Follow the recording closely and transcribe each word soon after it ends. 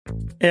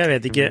Jeg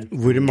vet ikke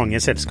hvor mange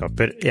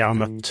selskaper jeg har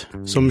møtt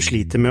som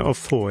sliter med å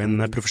få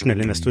inn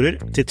profesjonelle investorer,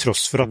 til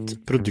tross for at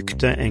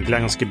produktet egentlig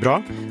er ganske bra,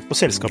 og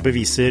selskapet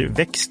viser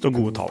vekst og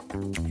gode tall.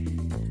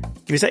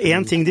 Hvis det er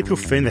en ting de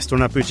proffe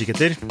investorene er på utkikk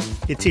etter,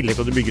 i tillegg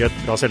til at du bygger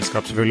et bra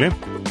selskap selvfølgelig,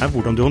 er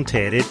hvordan du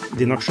håndterer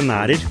dine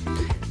aksjonærer,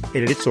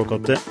 eller ditt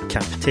såkalte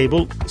cap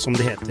table, som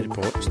det heter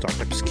på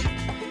startupsk.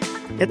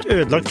 Et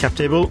ødelagt cap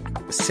table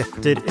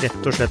setter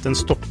rett og slett en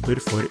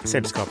stopper for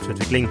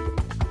selskapsutvikling.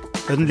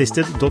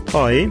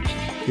 Unlisted.ai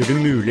gjør det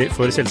mulig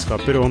for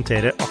selskaper å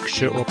håndtere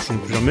aksje- og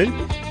opsjonsprogrammer,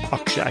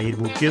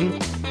 aksjeeierboken,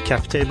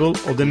 captable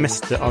og det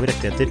meste av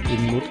rettigheter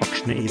inn mot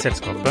aksjene i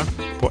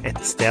selskapet på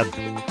ett sted.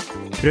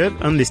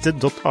 Prøv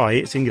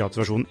Unlisted.ai sin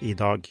gratisversjon i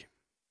dag.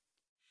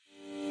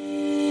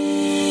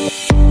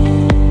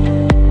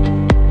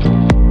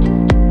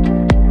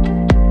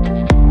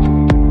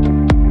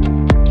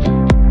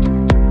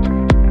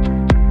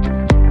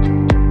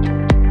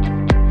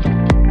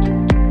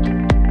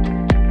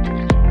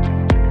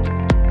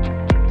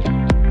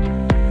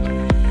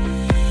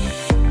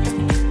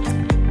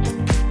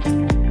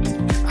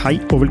 Hei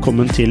og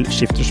velkommen til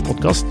Shifters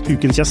podcast.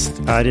 Ukens gjest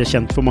er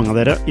kjent for mange av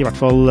dere, i hvert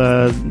fall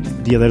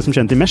de av dere som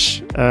kjenner til Mesh.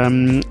 Det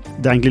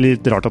er egentlig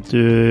litt rart at du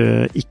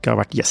ikke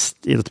har vært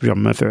gjest i dette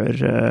programmet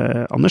før,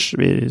 Anders.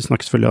 Vi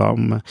snakker selvfølgelig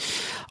om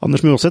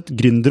Anders Mjåseth,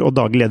 gründer og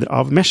daglig leder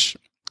av Mesh.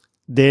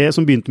 Det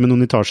som begynte med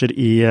noen etasjer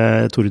i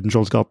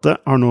Tordenskiolds gate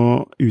har nå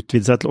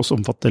utvidet seg til å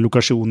omfatte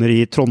lokasjoner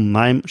i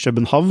Trondheim,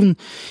 København,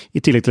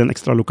 i tillegg til en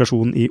ekstra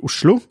lokasjon i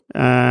Oslo.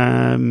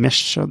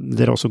 Mesh,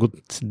 dere har også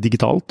gått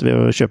digitalt ved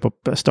å kjøpe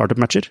opp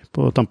startup-matcher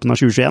på tampen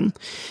av 2021.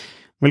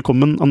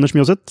 Velkommen, Anders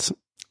Mjåseth.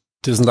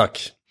 Tusen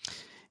takk.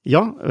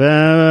 Ja,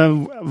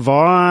 hva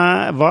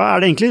er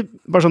det egentlig,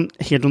 bare sånn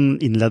helt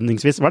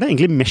innledningsvis, hva er det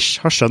egentlig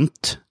Mesh har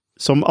skjønt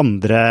som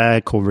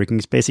andre coworking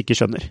space ikke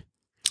skjønner?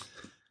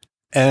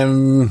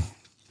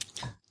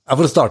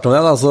 For å starte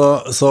med det,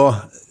 så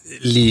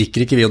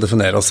liker ikke vi å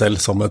definere oss selv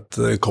som et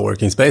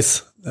coworking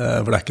space,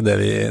 for det er ikke det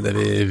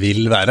vi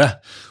vil være.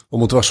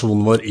 Og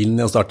motivasjonen vår inn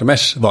i å starte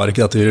Mesh var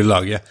ikke at vi ville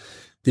lage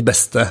de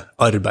beste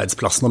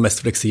arbeidsplassene og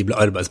mest fleksible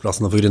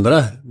arbeidsplassene for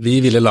gründere. Vi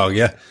ville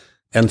lage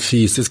en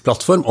fysisk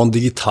plattform og en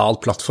digital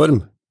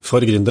plattform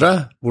for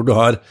gründere, hvor du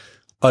har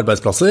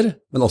arbeidsplasser,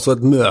 men også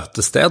et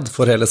møtested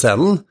for hele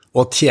scenen,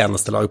 og et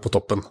tjenestelag på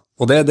toppen.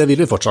 Og det vil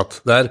vi fortsatt.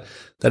 Det er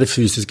det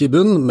fysiske i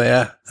bunn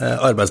med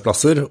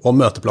arbeidsplasser og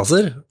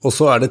møteplasser, og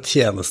så er det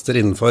tjenester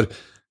innenfor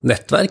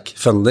nettverk,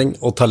 funding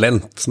og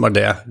talent, som er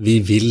det vi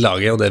vil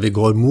lage, og det vi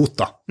går mot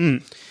da.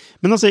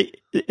 Men altså,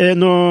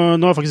 nå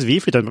har faktisk vi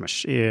flyttet inn på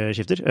Mesh i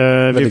Skifter.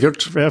 Veldig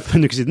kult. For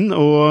en uke siden,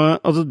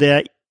 og altså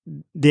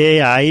det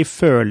jeg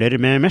føler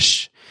med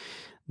Mesh,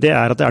 det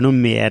er at det er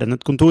noe mer enn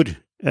et kontor.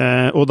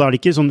 Og da er det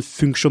ikke sånn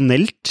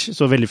funksjonelt,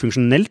 så veldig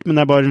funksjonelt, men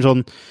det er bare en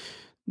sånn,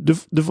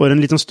 du får en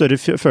litt sånn større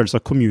følelse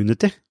av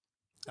community.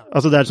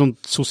 Altså det er et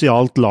sånt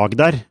sosialt lag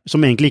der,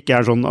 som egentlig ikke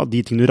er sånn av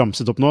de tingene du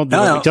ramset opp nå. Og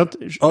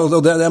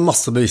det er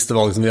masse bevisste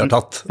valg som vi har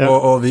tatt,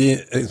 og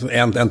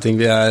en ting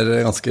vi er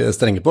ganske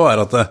strenge på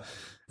er at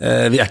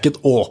vi er ikke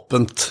et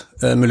åpent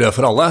miljø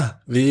for alle.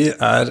 Vi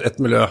er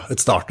et miljø,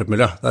 et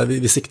startup-miljø, der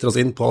vi sikter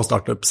oss inn på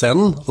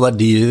startup-scenen, og det er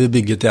de vi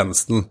bygger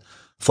tjenesten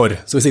for.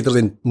 Så vi sikter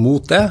oss inn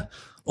mot det.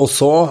 Og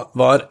så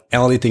var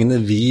en av de tingene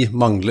vi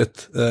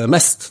manglet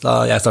mest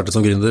da jeg startet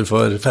som gründer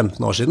for 15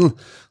 år siden,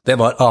 det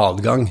var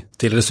adgang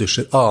til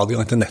ressurser,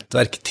 adgang til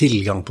nettverk,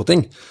 tilgang på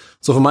ting.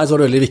 Så for meg så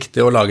var det veldig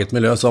viktig å lage et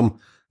miljø som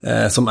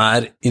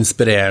er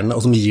inspirerende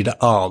og som gir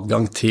deg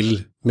adgang til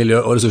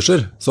miljø og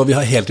ressurser. Så vi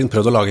har hele tiden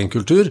prøvd å lage en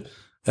kultur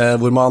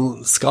hvor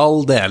man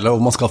skal dele,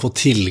 og man skal få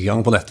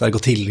tilgang på nettverk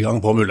og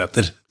tilgang på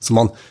muligheter,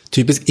 som man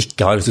typisk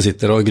ikke har hvis du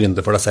sitter og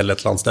gründer for deg selv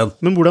et eller annet sted.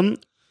 Men hvordan,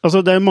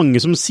 altså det er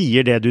mange som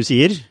sier det du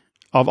sier,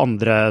 av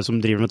andre som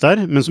driver med dette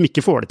her, men som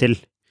ikke får det til.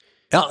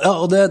 Ja,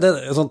 og det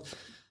er sånn,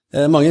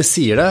 mange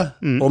sier det,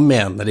 og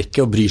mener det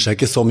ikke, og bryr seg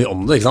ikke så mye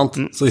om det, ikke sant?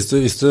 Så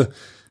hvis du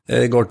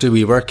går til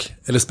WeWork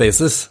eller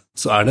Spaces,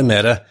 så er det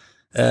mer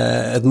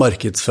et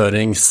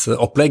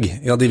markedsføringsopplegg.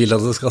 Ja, de vil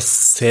at det skal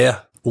se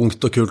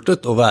ungt og kult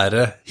ut, og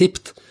være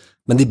hipt,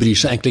 men de bryr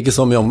seg egentlig ikke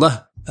så mye om det.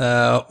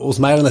 Og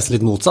hos meg er det nesten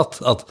litt motsatt,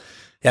 at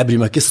jeg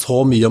bryr meg ikke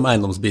så mye om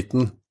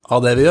eiendomsbiten av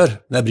det vi gjør,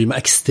 men jeg bryr meg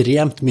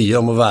ekstremt mye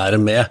om å være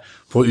med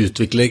på å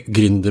utvikle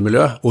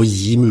gründermiljø og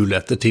gi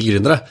muligheter til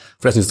gründere,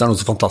 for jeg synes det er noe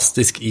så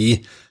fantastisk i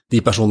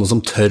de personene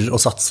som tør å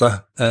satse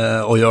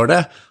og gjør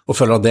det, og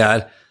føler at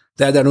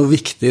det er noe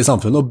viktig i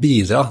samfunnet å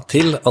bidra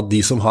til at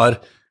de som har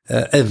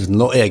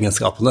evnen og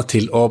egenskapene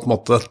til å på en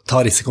måte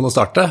ta risikoen og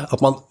starte,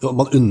 at man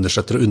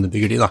understøtter og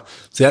underbygger de da.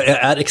 Så jeg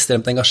er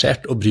ekstremt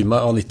engasjert og bryr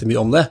meg litt mye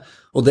om det,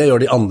 og det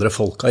gjør de andre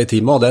folka i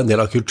teamet, og det er en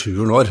del av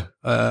kulturen vår,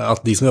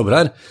 at de som jobber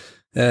her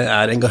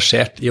er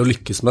engasjert i å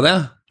lykkes med det,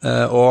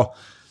 og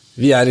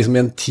vi er liksom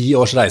i en 10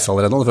 års reise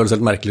allerede nå, det føles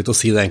helt merkelig å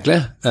si det egentlig,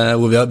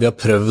 hvor vi har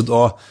prøvd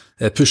å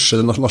pushe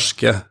det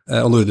norske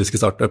og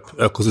nordiske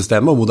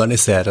startup-økosystemet og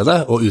modernisere det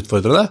og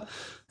utfordre det,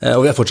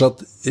 og vi er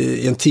fortsatt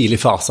i en tidlig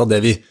fase av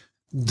det vi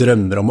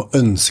drømmer om og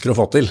ønsker å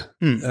få til.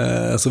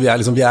 Så vi har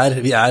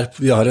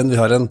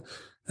en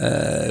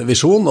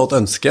visjon og et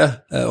ønske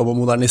om å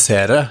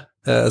modernisere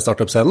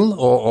startup-scenen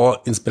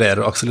og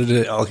inspirere og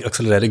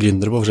akselerere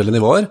gründere på forskjellige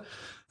nivåer.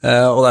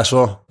 Og det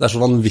er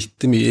så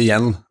vanvittig mye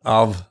igjen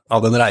av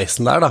den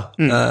reisen der, da.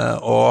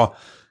 Og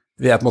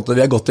vi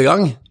er godt i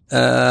gang,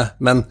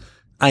 men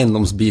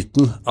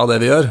eiendomsbiten av det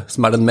vi gjør,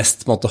 som er den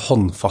mest på en måte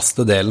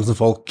håndfaste delen som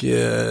folk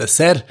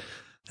ser,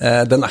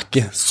 den er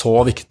ikke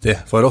så viktig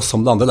for oss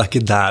som det andre. Det er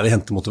ikke der vi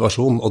henter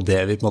motivasjon, og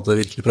det vi på en måte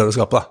virkelig prøver å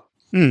skape, da.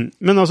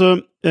 Men altså,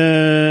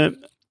 jeg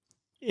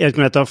vet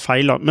ikke om jeg tar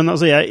feil, da, men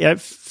altså, jeg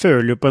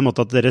føler jo på en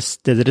måte at det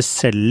dere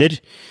selger,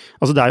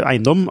 altså det er jo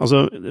eiendom,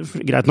 altså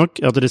greit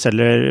nok at dere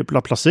selger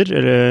plasser,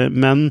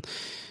 men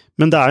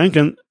det er jo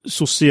egentlig en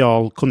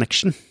sosial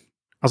connection.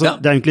 Altså,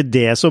 det er egentlig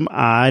det som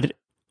er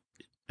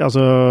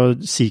altså,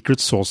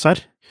 secret sauce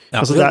her.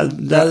 Ja, altså, det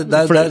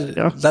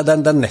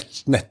er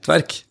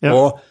nettverk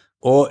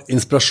og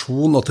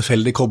inspirasjon og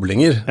tilfeldige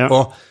koblinger,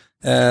 og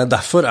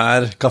derfor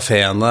er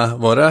kaféene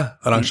våre,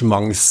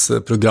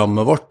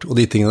 arrangementsprogrammet vårt og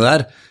de tingene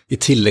der, i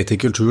tillegg til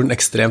kulturen,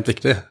 ekstremt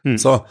viktig.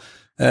 Så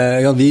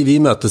vi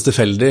møtes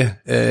tilfeldig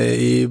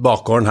i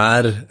bakgården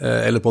her,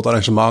 eller på et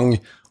arrangement,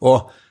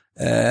 og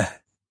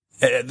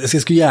jeg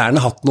skulle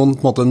gjerne hatt noen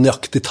på en måte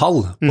nøyaktig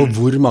tall på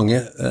hvor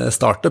mange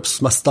startups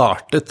som er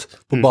startet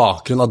på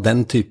bakgrunn av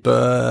den type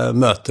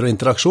møter og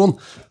interaksjon,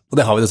 og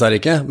det har vi dessverre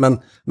ikke,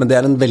 men det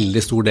er en veldig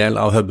stor del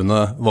av hubene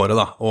våre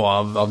da,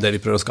 og av det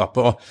vi prøver å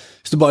skape. Og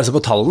hvis du bare ser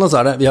på tallene, så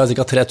er det, vi har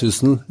ca.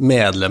 3000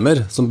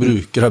 medlemmer som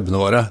bruker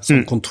hubene våre som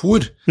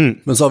kontor,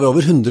 men så har vi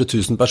over 100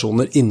 000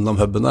 personer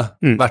innom hubene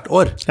hvert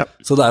år. Ja.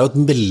 Så det er jo et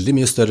veldig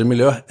mye større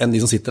miljø enn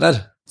de som sitter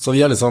her. Så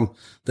vi har liksom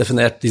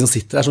definert de som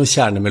sitter her som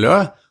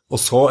kjernemiljøet, og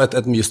så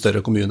et mye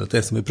større community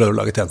som vi prøver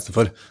å lage tjenester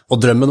for.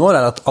 Og drømmen vår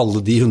er at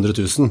alle de 100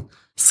 000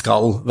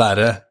 skal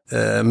være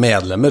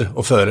medlemmer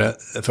og føle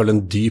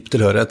en dyp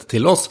tilhørighet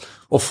til oss,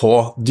 og få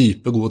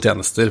dype, gode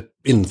tjenester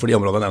innenfor de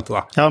områdene jeg nevnte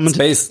da. Ja,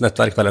 Space,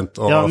 nettverk, talent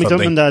og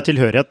funding. Men det er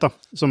tilhørighet da,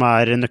 som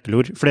er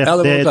nøkkelord. For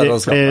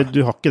du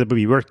har ikke det på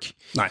WeWork.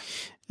 Nei.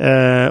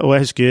 Og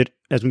jeg vet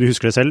ikke om du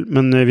husker det selv,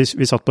 men vi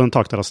satt på den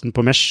takterrassen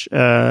på Mesh,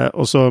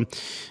 og så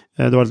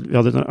vi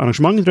hadde et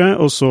arrangement, tror jeg,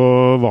 og så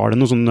var det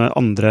noen sånne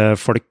andre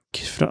folk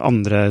fra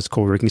andre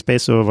coworking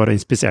space og var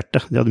inspiserte.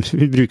 De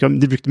brukte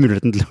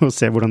muligheten til å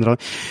se hvordan det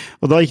var.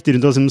 Og da gikk de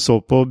rundt og så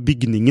på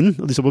bygningen,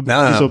 og de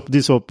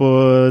så på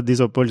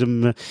liksom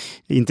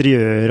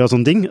interiøret og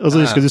sånne ting. Og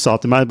så husker du sa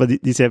til meg,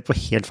 de ser på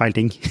helt feil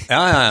ting.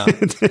 Ja.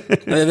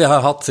 Vi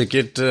har hatt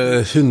sikkert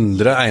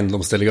 100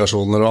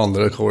 eiendomsdelegasjoner og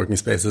andre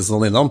coworking spaces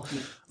sånn innom,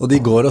 og de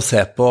går og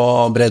ser på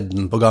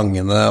bredden på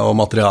gangene og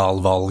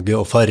materialvalget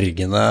og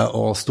fargene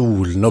og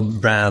stolene og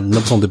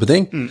brandene og sånne type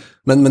ting.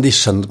 Men de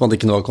skjønner på en måte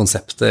ikke noe av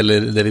konseptet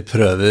eller det vi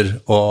prøver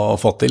å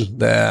få til.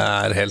 Det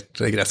er helt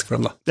gresk for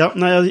dem da. Ja,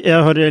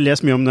 jeg har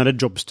lest mye om den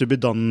jobs to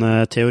be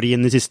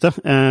done-teorien i siste,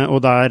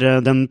 og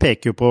den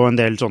peker jo på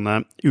en del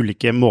sånne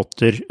ulike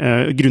måter,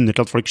 grunner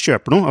til at folk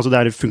kjøper noe, altså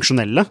det er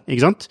funksjonelle,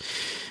 ikke sant?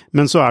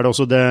 Men så er det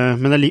også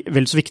men det er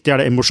vel så viktig er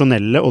det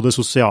emosjonelle og det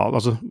sosiale,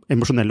 altså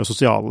emosjonelle og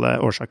sosiale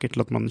årsaker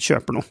til at man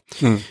kjøper noe.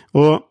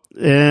 Og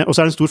så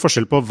er det en stor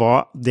forskjell på hva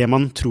det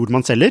man tror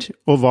man selger,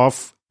 og hva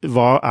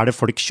er det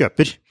folk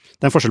kjøper.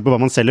 Det er en forskjell på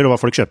hva man selger og hva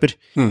folk kjøper.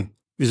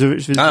 Hvis du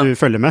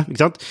følger med,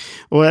 ikke sant?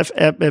 Og jeg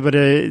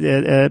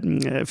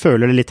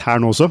føler det litt her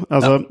nå også.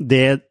 Altså,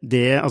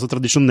 altså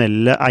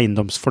tradisjonelle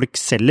eiendomsfolk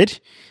selger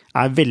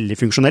er veldig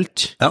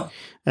funksjonelt. Ja.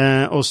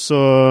 Og så,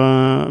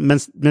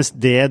 mens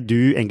det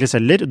du egentlig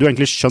selger, du har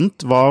egentlig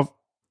skjønt hva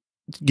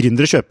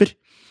gründere kjøper,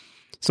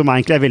 som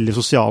egentlig er veldig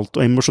sosialt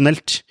og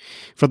emosjonelt.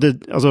 For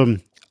at altså,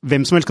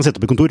 hvem som helst kan sette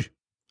opp et kontor.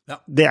 Ja.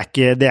 Det er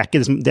ikke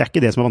det som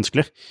er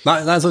vanskelig.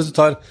 Nei, så hvis du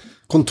tar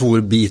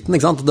kontorbiten,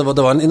 ikke sant? Det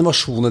var en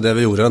innovasjon i det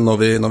vi gjorde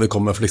når vi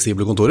kom med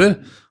fleksible kontorer,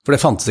 for det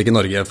fantes ikke i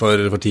Norge for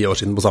 10 år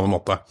siden på samme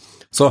måte.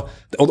 Så,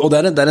 og det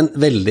er en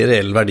veldig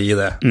reell verdi i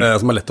det,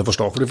 som er lett å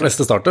forstå. For de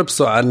fleste startups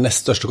så er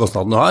nest største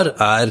kostnaden du har,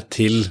 er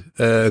til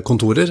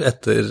kontorer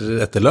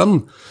etter lønn.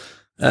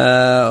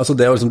 Altså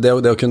det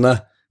å kunne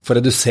få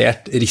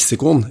redusert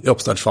risikoen i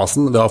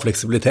oppstartsfasen ved å ha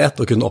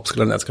fleksibilitet og kunne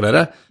oppskalere og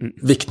nedskalere,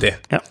 viktig.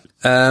 Ja.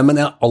 Men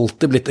jeg har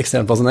alltid blitt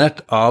ekstremt fascinert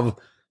av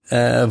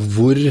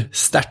hvor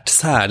sterkt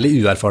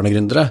særlig uerfarne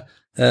gründere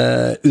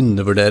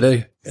undervurderer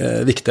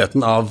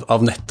viktigheten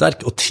av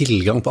nettverk og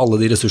tilgang på alle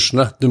de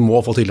ressursene du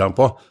må få tilgang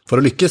på for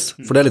å lykkes.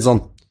 For det er litt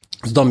sånn,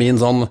 så da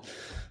min sånn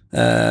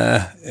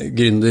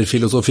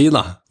gründerfilosofi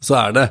da, så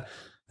er det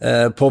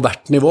på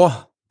hvert nivå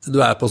du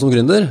er på som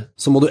gründer,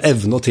 så må du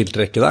evne å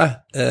tiltrekke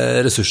deg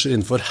ressurser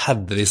innenfor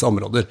haugevis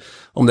områder.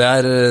 Om det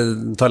er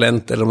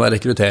talent, eller om det er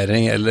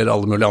rekruttering, eller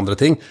alle mulige andre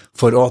ting,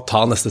 for å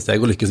ta neste steg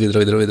og lykkes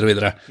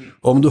videre.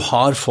 Og om du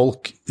har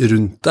folk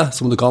rundt deg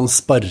som du kan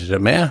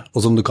sparre med,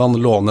 og som du kan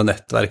låne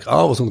nettverk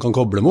av, og som du kan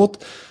koble mot,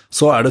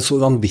 så er det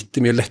så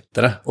vanvittig mye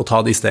lettere å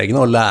ta de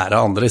stegene og lære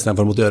av andre, i stedet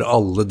for å måtte gjøre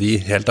alle de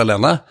helt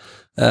alene.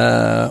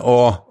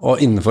 Og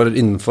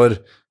innenfor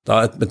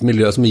da et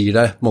miljø som gir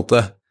deg på en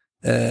måte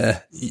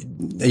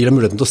gir deg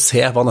muligheten til å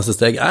se hva neste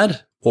steg er,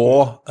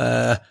 og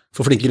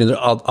få flinke gründere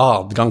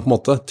adgang på en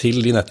måte til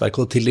de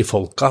nettverkene, til de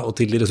folka og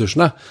til de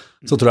ressursene,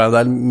 så tror jeg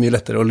det mye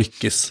lettere å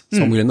lykkes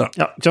som gründer.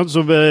 Ja,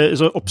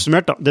 så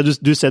oppsummert da,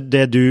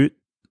 det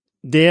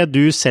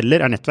du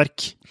selger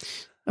nettverk.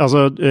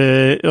 Altså,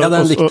 ja, det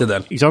en viktig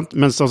del. Ikke sant?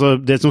 Mens altså,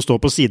 det som står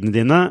på sidene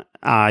dine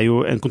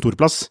jo en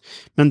kontorplass,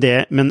 men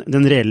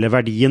den reelle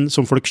verdien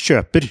som folk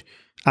kjøper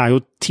jo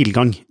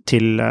tilgang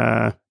til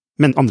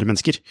andre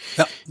mennesker.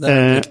 Ja, det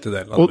en viktig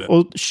del av det.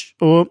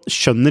 Og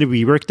skjønner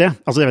WeWork det?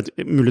 Altså, jeg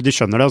vet, mulig de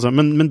skjønner det, altså,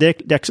 men det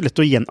ikke så lett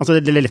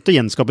det lett å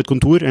gjenskape et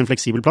kontor, en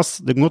fleksibel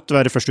plass. Det kan godt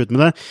være først ut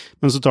med det,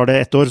 men så tar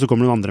det 1 år, så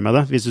kommer noen andre med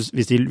det,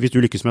 hvis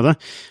du lykkes med det.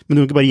 Men du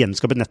kan ikke bare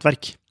gjenskape et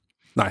nettverk.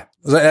 Nei.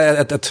 Altså,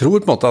 jeg tror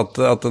på en måte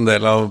at en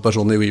del av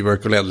personene i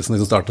WeWork og ledelsen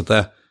som startet det,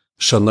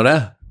 skjønner det,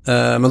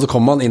 men så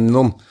kommer man inn i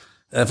noen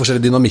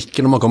forskjellige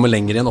dynamikker når man kommer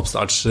lenger i en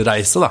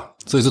oppstartsreise, da.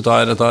 Så hvis du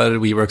tar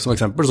WeWork som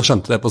eksempel, så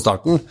skjønte det på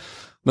starten,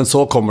 men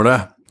så kommer det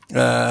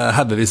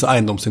haugevis av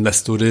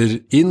eiendomsinvestorer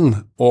inn,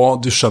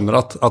 og du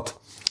skjønner at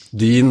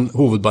din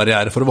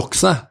hovedbarriere for å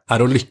vokse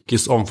å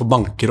lykkes overfor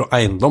banker og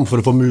eiendom for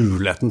å få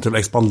muligheten til å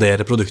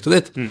ekspandere produktet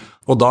ditt.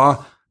 Og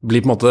da blir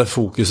på en måte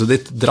fokuset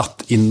ditt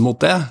dratt inn mot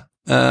det,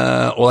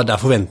 og det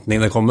der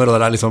forventningene kommer, og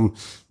det liksom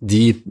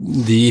de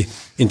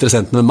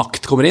interessentene med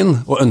makt kommer inn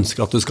og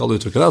ønsker at du skal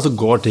utvikle det, og så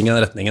går ting i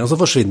den retningen, og så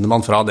forsvinner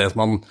man fra det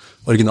som man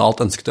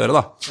originalt ønsket å gjøre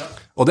da.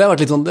 Og det har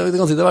vært litt sånn, det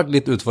har vært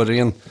litt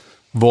utfordringen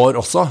vår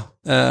også,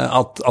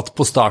 at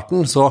på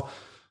starten så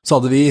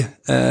hadde vi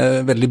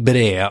veldig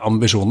brede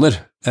ambisjoner.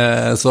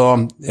 Så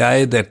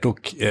jeg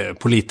deltok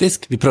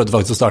politisk. Vi prøvde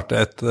faktisk å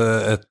starte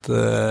et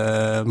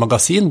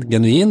magasin,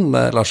 Genuin,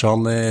 med Lars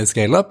Johan i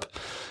Scale-Up.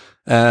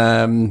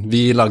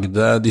 Vi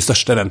lagde de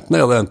største eventene,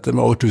 vi hadde eventer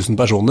med over 1000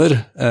 personer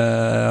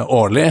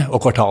årlig,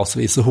 og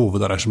kvartalsvise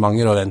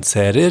hovedarrangementer og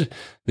eventserier.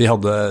 Vi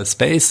hadde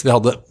Space, vi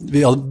hadde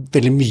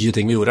veldig mye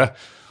ting vi gjorde.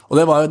 Og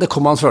det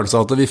kom en følelse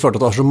av at vi følte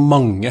at det var så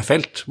mange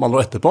felt man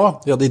lå etterpå.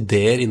 Vi hadde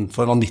ideer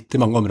innenfor vanvittig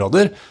mange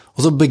områder, og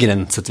så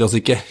begrenset vi oss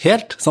ikke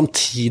helt,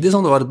 samtidig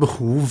som det var et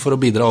behov for å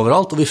bidra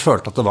overalt, og vi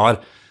følte at det var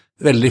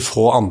veldig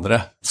få andre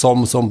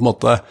som på en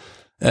måte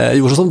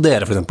gjorde sånn som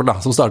dere for eksempel, da,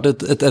 som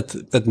startet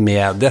et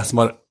medie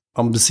som var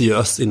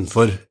ambisiøs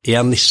innenfor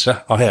en nisje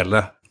av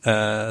hele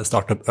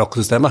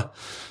startup-økosystemet.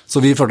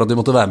 Så vi følte at vi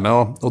måtte være med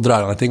og dra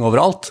i gang ting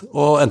overalt,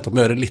 og endte opp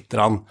med å gjøre litt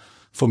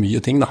for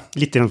mye ting, da.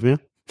 Litt for mye?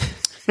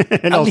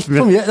 Litt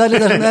for mye.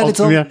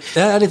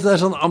 Jeg er litt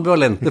sånn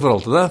ambivalent i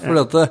forhold til det,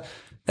 fordi at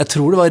jeg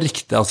tror det var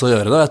riktig altså å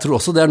gjøre det. Jeg tror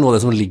også det noe av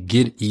det som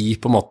ligger i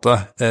på en måte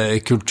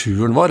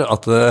kulturen vår,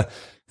 at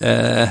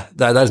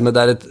det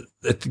er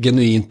et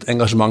genuint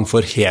engasjement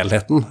for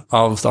helheten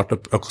av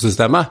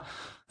startup-økosystemet.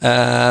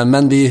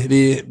 Men vi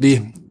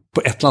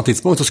på et eller annet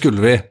tidspunkt så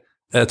skulle vi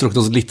trukket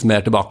oss litt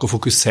mer tilbake og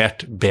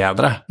fokusert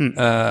bedre.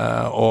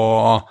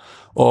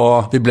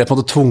 Og vi ble på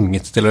en måte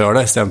tvunget til å gjøre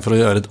det, i stedet for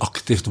å gjøre et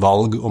aktivt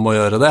valg om å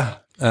gjøre det.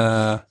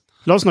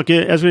 La oss snakke,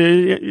 jeg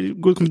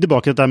skal komme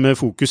tilbake til dette med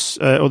fokus,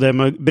 og det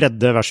med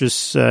bredde versus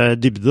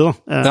dybde da.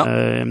 Ja.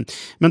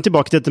 Men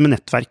tilbake til dette med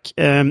nettverk.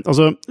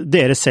 Altså,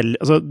 dere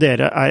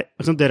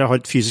har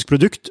et fysisk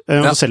produkt,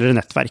 og så selger dere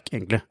nettverk,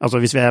 egentlig.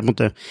 Altså, hvis vi på en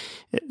måte,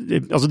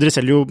 altså, dere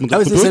selger jo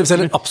ja, vi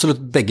selger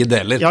absolutt begge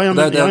deler.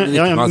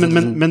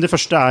 Men det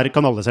første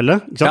kan alle selge,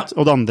 ikke sant? Ja.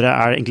 Og det andre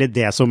egentlig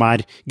det som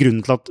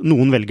grunnen til at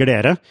noen velger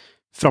dere,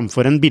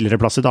 framfor en billigere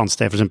plass et annet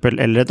sted, for eksempel,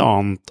 eller et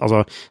annet, altså,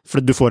 for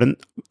du får en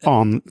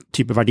annen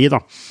type verdi, da.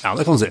 Ja,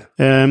 det kan du si.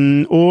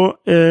 Men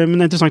det er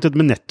interessant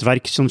dette med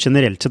nettverk, sånn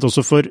generelt sett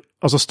også for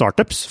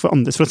startups,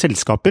 for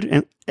selskaper,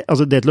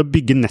 altså det til å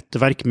bygge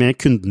nettverk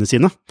med kundene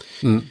sine.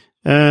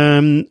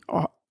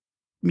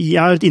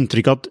 Jeg har et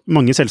inntrykk at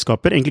mange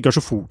selskaper egentlig ikke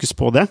har så fokus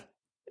på det.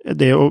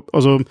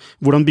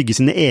 Hvordan bygge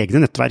sine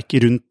egne nettverk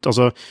rundt,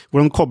 altså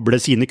hvordan koble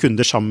sine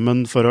kunder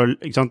sammen for å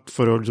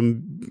liksom,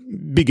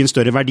 bygge en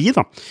større verdi,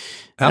 da.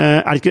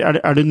 Ja.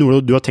 Er det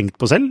noe du har tenkt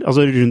på selv?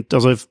 Altså rundt,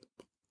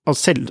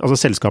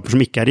 selskaper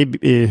som ikke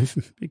i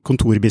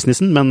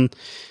kontorbusinessen, men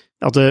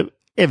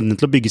evnen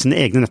til å bygge sine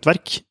egne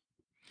nettverk?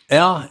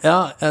 Ja, jeg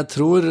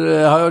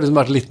har jo liksom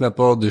vært litt med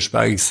på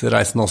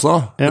douchebags-reisen også.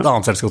 Ja. Et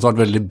annet selskap som har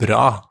vært veldig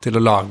bra til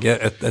å lage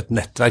et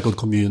nettverk og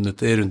et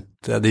community rundt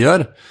det de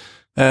gjør.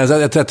 Så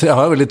jeg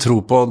har jo veldig tro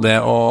på det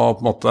å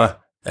på en måte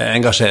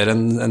engasjere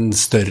en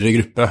større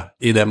gruppe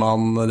i det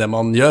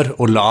man gjør,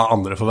 og la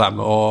andre få være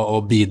med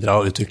og bidra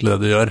og utvikle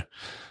det du gjør.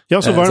 Ja,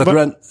 så jeg tror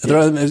det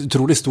er en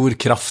utrolig stor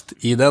kraft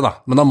i det, da.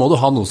 Men da må du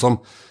ha noe som,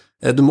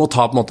 du må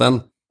ta på en måte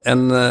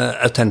en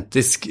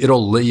autentisk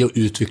rolle i å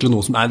utvikle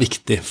noe som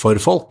viktig for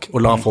folk,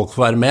 og la folk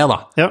få være med, da.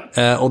 Ja.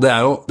 Og det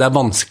er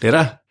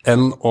vanskeligere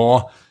enn å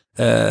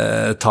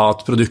ta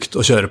et produkt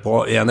og kjøre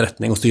på i en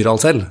retning og styre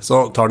alt selv.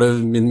 Så tar du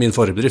min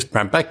forrige bedrift,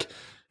 Crampack,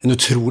 en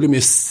utrolig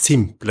mye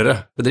simplere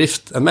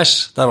bedrift enn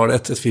Mesh. Der var det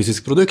et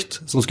fysisk produkt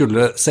som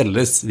skulle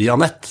selges via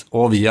nett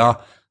og via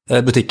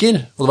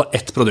butikker, og det var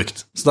ett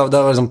produkt. Så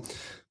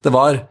det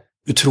var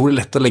utrolig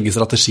lett å legge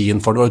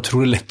strategien for det, var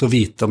utrolig lett å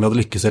vite om vi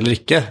hadde lykkes eller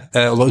ikke,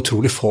 og det var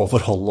utrolig få å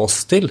forholde oss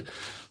til.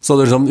 Så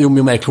det liksom, jo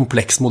mer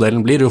kompleks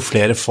modellen blir, jo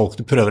flere folk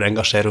du prøver å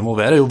engasjere og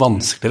involvere, jo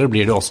vanskeligere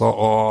blir det også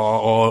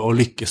å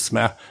lykkes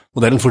med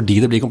modellen, fordi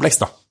det blir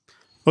komplekst da.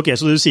 Ok,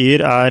 så du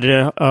sier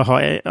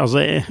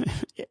altså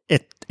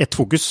et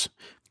fokus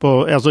på,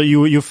 altså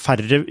jo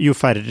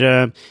færre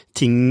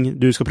ting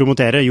du skal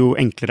promotere, jo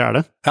enklere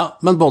det? Ja,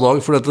 men både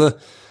og, for dette,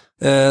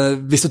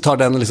 hvis du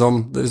tar den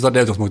liksom, hvis du tar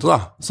det utgangspunktet da,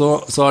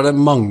 så det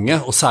mange,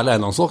 og særlig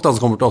eiendomsfolk da,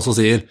 som kommer til oss og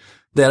sier,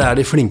 dere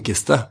de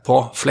flinkeste på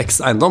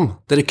Flex eiendom.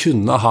 Dere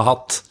kunne ha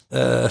hatt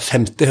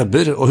 50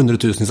 hubber og 100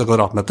 000 av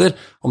kvadratmeter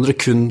om dere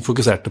kun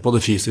fokuserte på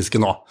det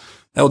fysiske nå.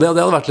 Og det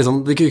hadde vært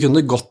liksom, vi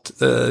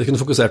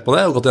kunne fokusert på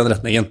det og gått i den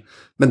retningen.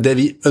 Men det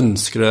vi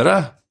ønsker å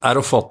gjøre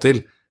å få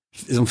til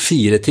liksom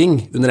 4 ting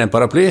under en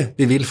paraply.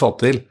 Vi vil få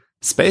til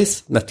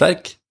space,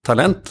 nettverk,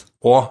 talent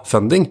og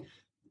funding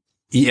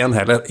i en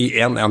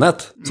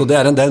enhet. Så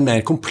det en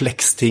mer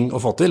kompleks ting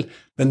å få til.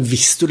 Men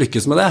hvis du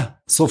lykkes med det,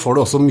 så får du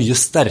også mye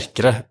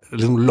sterkere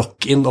liksom,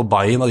 lock-in og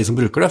buy-in av de som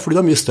bruker det, fordi det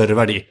har mye større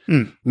verdi.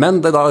 Men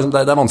det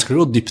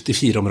vanskeligere å gå dypt i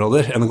 4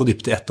 områder enn å gå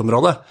dypt i 1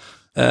 område.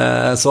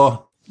 Så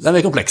det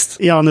mer komplekst.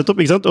 Ja, nettopp,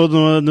 ikke sant? Og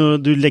når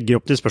du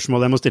legger opp til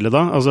spørsmålet jeg må stille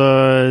da, altså,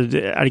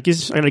 det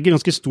ikke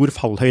ganske stor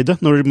fallhøyde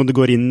når du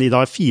går inn i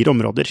da 4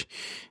 områder?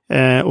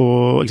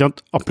 Og ikke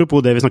sant?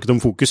 Apropos det vi snakket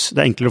om fokus,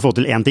 det enklere å få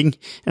til 1 ting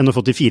enn å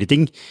få til 4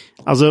 ting.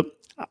 Altså,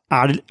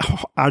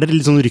 det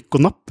litt sånn rykk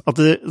og napp? At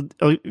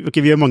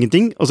vi gjør mange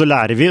ting, og så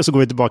lærer vi, og så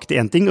går vi tilbake til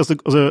 1 ting, og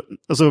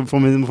så får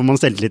man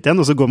selvtillit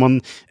igjen, og så går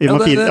man... Ja,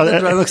 det tror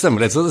jeg nok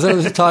stemmer litt. Så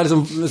hvis vi tar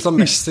liksom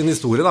Mesh sin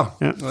historie da,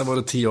 det var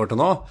 10 år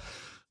til nå,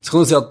 så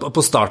kan du si at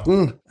på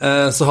starten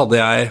så hadde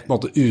jeg på en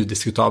måte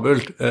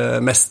udiskutabelt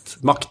mest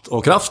makt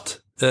og kraft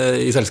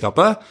i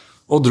selskapet,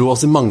 og dro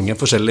oss i mange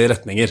forskjellige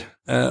retninger.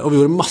 Og vi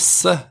gjorde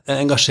masse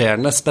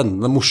engasjerende,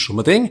 spennende,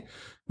 morsomme ting,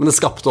 men det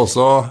skapte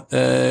også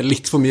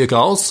litt for mye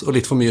kaos og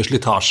litt for mye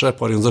slitasje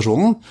på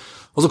organisasjonen.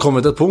 Og så kom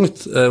vi til et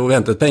punkt hvor vi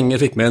hentet penger,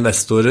 fikk med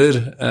investorer,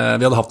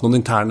 vi hadde hatt noen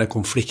interne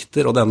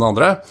konflikter og det ene og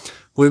andre,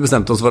 hvor vi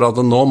bestemte oss for at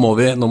nå må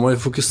vi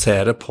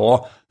fokusere på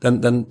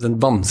den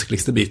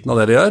vanskeligste biten av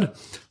det vi gjør,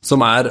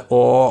 som å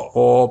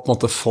på en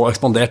måte få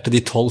ekspandert til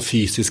de 12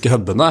 fysiske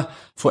hubbene,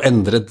 få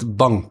endret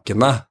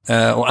bankene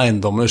og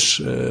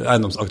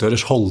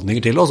eiendomsaktørers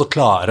holdninger til oss, og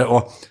klare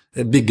å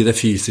bygge det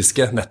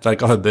fysiske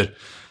nettverket av hubber.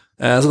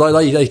 Så da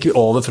gikk vi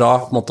over fra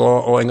på en måte,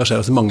 å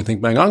engasjere oss i mange ting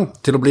på en gang,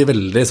 til å bli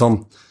veldig sånn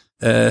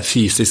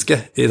fysiske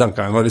i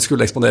tankegangen vår. Vi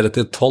skulle ekspandere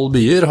til 12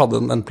 byer, hadde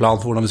en plan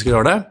for hvordan vi skulle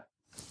gjøre det,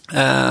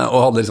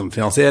 og hadde liksom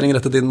finansiering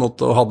rettet inn mot,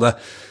 og hadde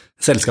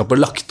selskapet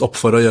lagt opp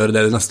for å gjøre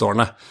det de neste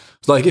årene.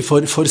 Så da gikk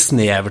vi for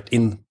snevert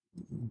inn,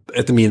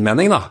 etter min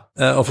mening da,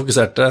 og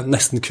fokuserte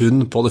nesten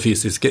kun på det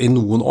fysiske i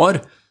noen år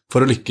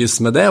for å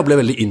lykkes med det, og ble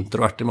veldig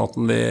introvert i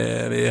måten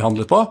vi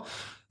handlet på.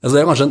 Så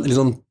det kanskje en litt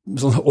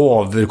sånn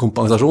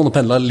overkompensasjon og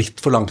pendla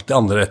litt for langt i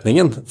andre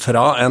retningen,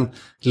 fra en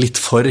litt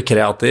for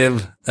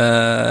kreativ,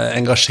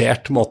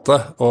 engasjert måte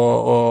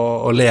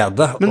å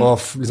lede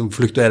og liksom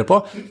fluktuere på,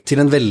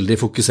 til en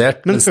veldig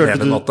fokusert, men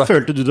snever måte.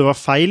 Følte du det var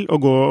feil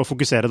å gå og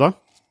fokusere da?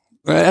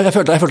 Jeg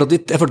følte at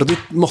de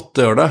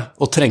måtte gjøre det,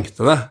 og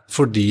trengte det,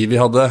 fordi vi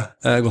hadde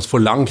gått for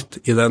langt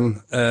i den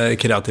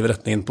kreative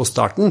retningen på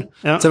starten.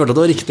 Ja. Så jeg følte at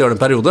det var riktig å gjøre det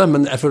en periode,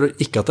 men jeg føler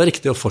ikke at det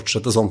riktig å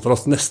fortsette sånn for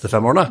oss de neste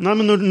 5 årene. Nei,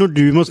 men når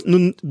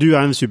du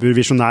en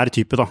supervisjonær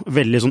type da,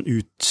 veldig sånn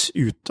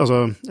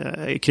altså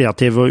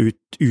kreativ og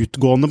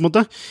utgående på en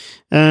måte,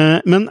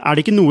 men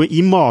det ikke noe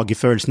i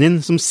magefølelsen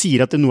din som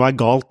sier at noe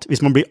galt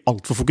hvis man blir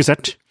alt for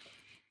fokusert?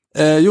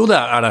 Jo, det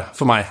det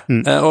for meg.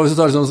 Og hvis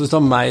du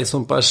tar meg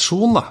som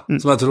person, da,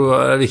 som jeg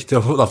tror viktig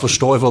å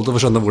forstå i forhold til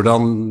å skjønne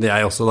hvordan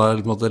jeg også da,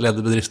 leder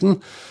bedriften,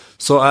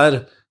 så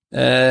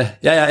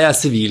jeg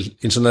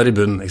sivilingeniør i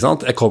bunn, ikke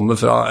sant? Jeg kommer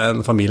fra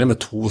en familie med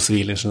 2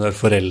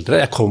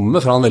 sivilingeniørforeldre. Jeg kommer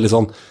fra en veldig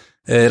sånn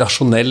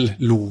rasjonell,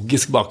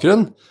 logisk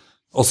bakgrunn.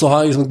 Og så har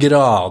jeg liksom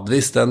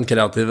gradvis den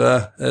kreative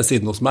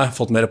siden hos meg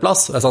fått mer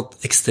plass, og jeg har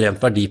satt ekstremt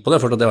verdi på det,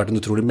 for det har vært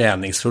en utrolig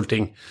meningsfull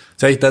ting.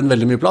 Så jeg har gitt den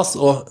veldig mye plass,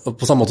 og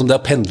på samme måte som det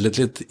har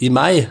pendlet litt i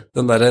meg,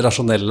 den der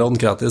rasjonelle og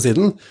den kreative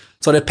siden,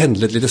 så har det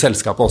pendlet litt i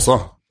selskapet også.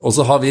 Og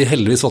så har vi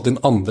heldigvis fått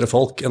inn andre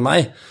folk enn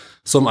meg,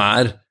 som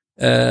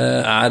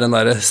den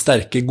der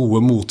sterke,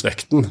 gode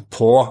motvekten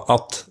på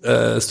at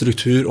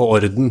struktur og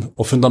orden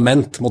og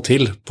fundament må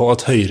til på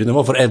et høyere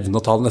nivå for å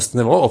evne å ta det neste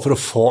nivå, og for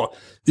å få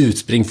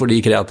utspring for de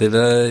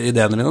kreative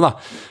ideene mine da.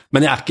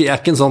 Men jeg er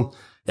ikke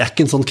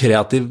en sånn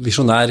kreativ,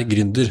 visjonær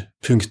gründer,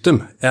 punktum.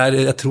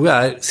 Jeg tror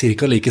jeg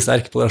cirka like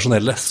sterk på det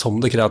rasjonelle som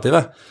det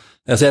kreative.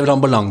 Så jeg vil ha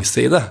en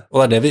balanse i det,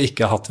 og det det vi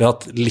ikke har hatt. Vi har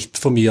hatt litt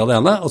for mye av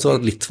det ene, og så har vi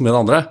hatt litt for mye av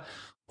det andre.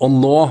 Og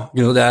nå,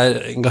 grunnen til at jeg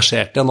er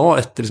engasjert i nå,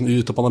 etter liksom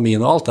ut av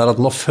pandemien og alt,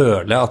 at nå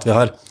føler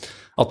jeg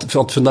at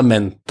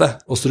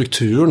fundamentet og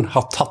strukturen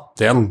har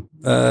tatt igjen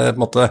på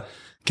en måte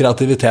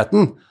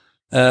kreativiteten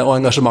og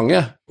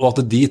engasjementet, og at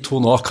de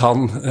 2 nå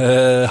kan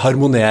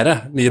harmonere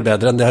mye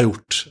bedre enn de har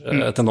gjort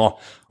til nå.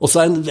 Og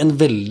så en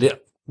veldig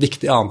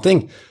viktig annen ting,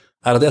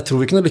 at jeg tror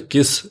vi kunne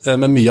lykkes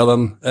med mye av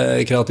den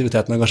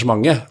kreativiteten og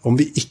engasjementet om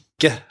vi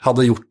ikke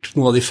hadde gjort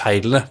noen av de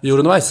feilene vi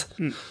gjorde underveis.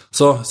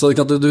 Så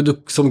du,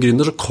 som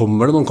gründer så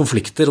kommer det noen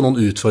konflikter og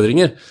noen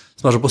utfordringer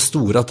som så på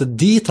store at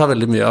de tar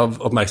veldig mye av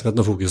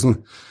oppmerksomheten og fokusen.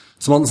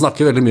 Så man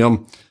snakker veldig mye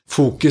om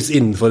fokus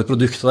innenfor et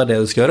produkt, og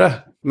det du skal gjøre.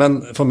 Men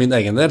for min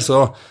egen del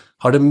så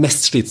har det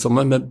mest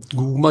slitsomme med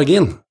god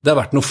margin, det har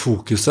vært når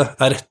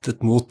fokuset rettet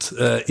mot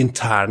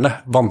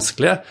interne,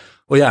 vanskelige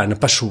og gjerne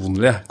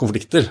personlige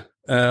konflikter.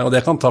 Og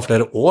det kan ta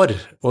flere år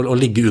å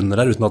ligge under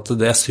der uten at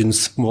det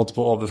syns på en måte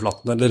på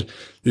overflaten eller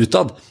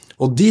utad.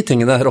 Og de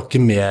tingene rokker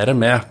mer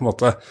med på en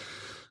måte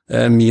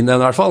min evne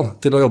i hvert fall,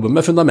 til å jobbe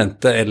med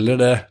fundamentet eller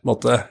det på en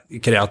måte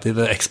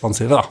kreative,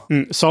 ekspansive. Da.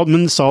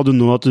 Men sa du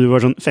nå at du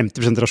var sånn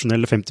 50%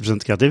 rasjonell og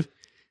 50% kreativ?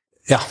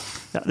 Ja.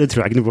 Det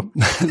tror jeg ikke noe på.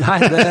 Nei,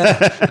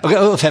 okay,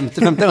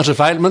 50% er kanskje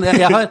feil, men jeg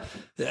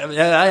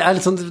er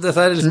litt sånn, dette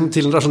er liksom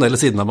til den rasjonelle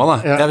siden av meg. Da.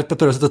 Jeg vil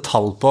prøve å sette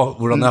tall på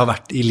hvordan jeg har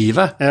vært i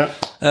livet,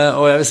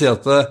 og jeg vil si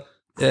at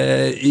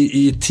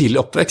i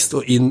tidlig oppvekst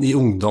og inn i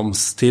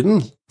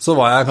ungdomstiden, så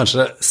var jeg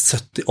kanskje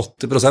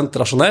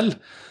 70-80% rasjonell,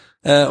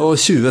 og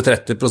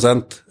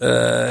 20-30%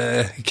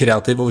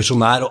 kreativ og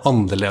visjonær og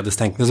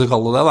annerledestenkende, så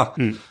kaller det det da.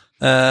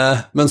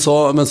 Men så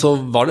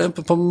var det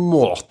på en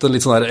måte en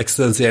litt sånn der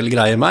eksistensiell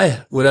greie i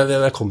meg, hvor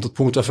jeg kom til et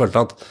punkt hvor jeg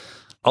følte at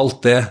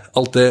alt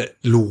det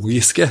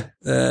logiske,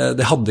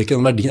 det hadde ikke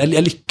den verdien.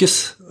 Jeg lykkes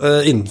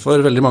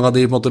innenfor veldig mange av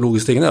de på en måte,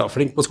 logiske tingene. Jeg var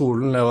flink på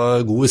skolen, jeg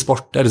var god i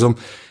sport.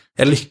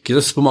 Jeg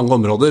lykkes på mange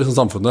områder som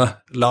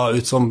samfunnet la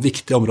ut som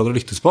viktige områder å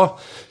lykkes på,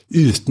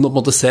 uten å på en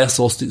måte se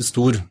så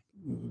stor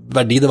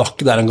verdi. Det var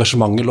ikke der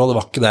engasjementet lå, det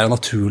var ikke der jeg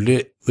naturlig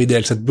og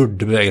ideelt sett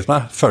burde beveget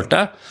meg,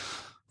 følte jeg.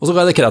 Og så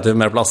ga jeg det kreative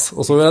mer plass,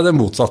 og så gjør jeg det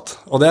motsatt.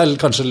 Og det er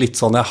kanskje litt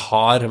sånn jeg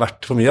har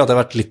vært for mye, at jeg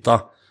har vært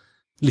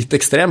litt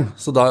ekstrem.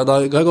 Så da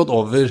har jeg gått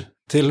over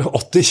til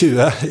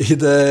 80-20 i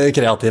det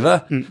kreative.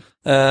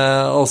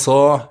 Og så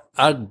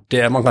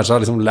det man kanskje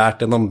har liksom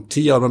lært gjennom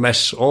 10 år med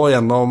Mesh, og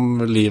gjennom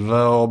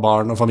livet og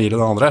barn og familie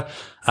og andre,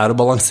 å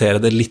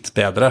balansere det litt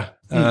bedre,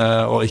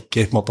 og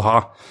ikke på en måte ha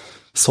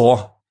så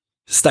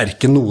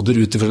sterke noder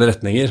ut i flere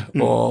retninger,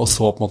 og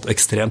så på en måte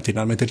ekstrem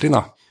tilnærming til ting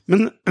da.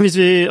 Men hvis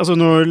vi, altså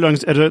nå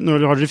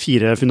har dere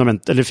 4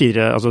 fundament, eller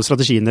 4, altså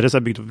strategien deres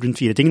bygd opp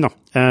rundt 4 ting da.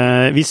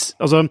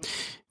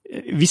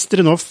 Hvis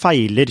dere nå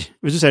feiler,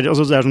 hvis du ser,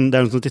 altså det er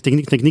en sånn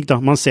teknikk da,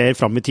 man ser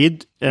frem i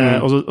tid,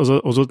 og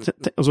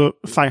så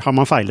har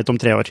man feilet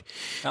om 3 år.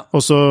 Ja.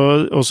 Og så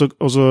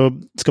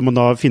skal man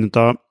da finne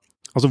ut av,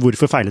 altså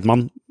hvorfor feilet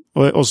man,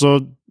 og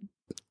så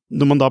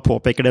når man da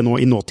påpeker det nå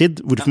i nåtid,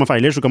 hvorfor man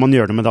feiler, så kan man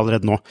gjøre det med det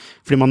allerede nå.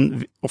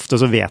 Fordi ofte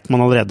så vet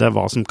man allerede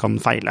hva som kan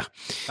feile.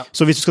 Ja.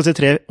 Så hvis du skal se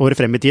 3 år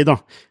frem i tid da,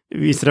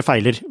 hvis dere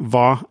feiler,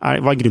 hva er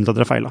grunnen til at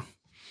dere feiler?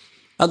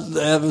 Ja,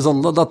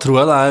 da tror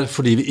jeg det er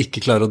fordi vi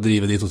ikke klarer å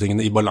drive de 2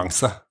 tingene i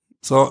balanse.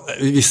 Så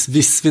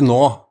hvis vi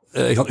nå,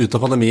 ut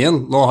av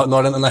pandemien, nå er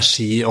det en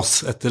energi i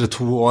oss etter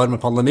 2 år med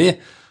pandemi,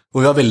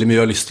 hvor vi har veldig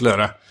mye lyst til å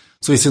gjøre.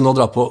 Så hvis vi nå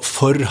drar på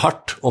for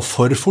hardt og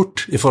for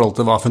fort i forhold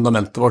til hva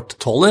fundamentet vårt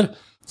tåler,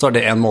 så er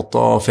det en måte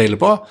å feile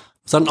på.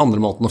 Så er den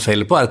andre måten å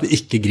feile på at vi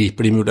ikke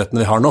griper de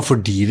mulighetene vi har nå,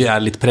 fordi vi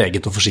er litt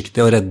preget og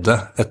forsiktige og redde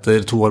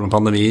etter 2 år med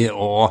pandemi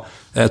og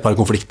et par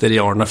konflikter i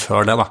årene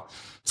før det da.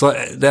 Så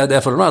det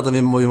jeg føler nå er at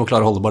vi må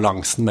klare å holde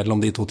balansen mellom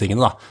de 2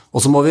 tingene da.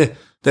 Og så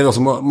det vi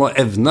også må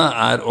evne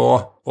å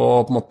på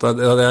en måte,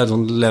 det er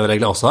sånn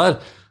leveregler også her,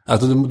 er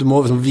at du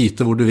må liksom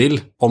vite hvor du vil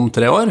om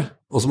 3 år,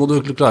 og så må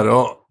du klare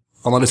å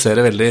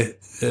analysere veldig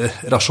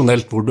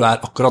rasjonelt hvor du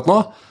er akkurat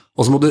nå,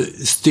 og så må du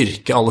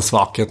styrke alle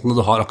svakhetene du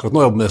har akkurat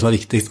nå, jobbe med det som er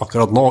viktigst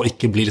akkurat nå, og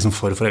ikke bli liksom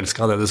for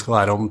forelsket av det du skal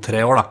være om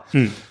 3 år da.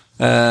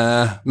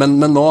 Men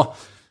nå,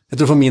 jeg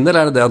tror for min del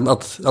er det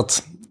at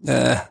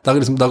det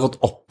har gått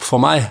opp for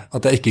meg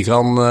at jeg ikke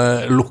kan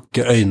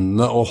lukke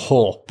øynene og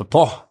håpe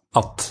på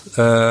at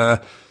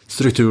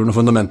strukturen og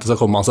fundamentet skal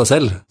komme av seg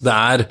selv. Det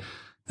er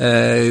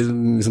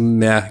liksom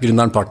med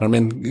gründeren, partneren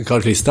min,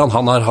 Carl Christian,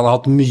 han har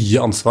hatt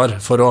mye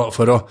ansvar for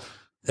å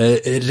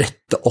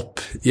rette opp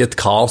i et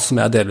kaos som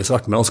jeg delvis har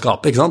vært med å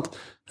skape, ikke sant?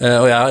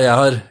 Og jeg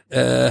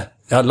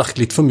har lagt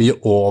litt for mye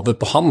over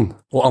på han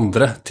og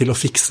andre til å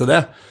fikse det,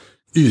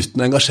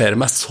 uten å engasjere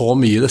meg så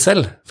mye i det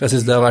selv. For jeg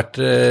synes det har vært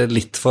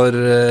litt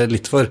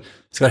for,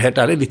 skal være helt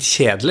ærlig, litt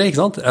kjedelig,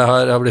 ikke sant? Jeg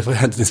har blitt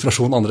hentet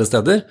inspirasjon andre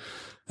steder.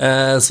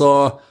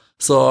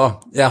 Så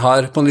jeg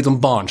har på en litt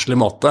sånn barnslig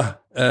måte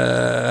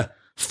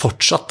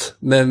fortsatt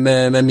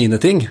med mine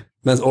ting,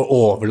 og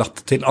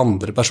overlatt til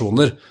andre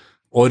personer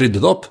og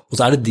ryddet opp, og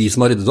så er det de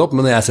som har ryddet opp,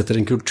 men når jeg setter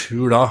en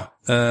kultur da,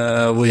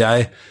 hvor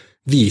jeg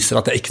viser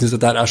at jeg ikke synes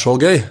dette er så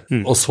gøy,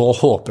 og så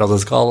håper at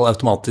det skal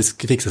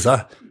automatisk fikse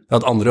seg,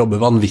 at andre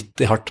jobber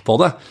vanvittig hardt på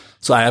det,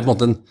 så er jeg på en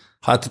måte,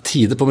 har jeg til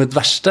tide på mitt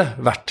verste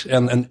vært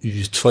en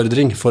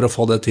utfordring for å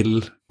få det til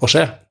å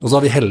skje. Og så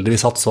har vi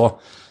heldigvis hatt så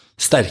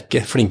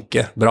sterke,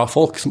 flinke, bra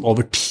folk som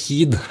over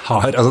tid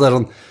har, altså det er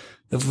sånn,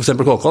 for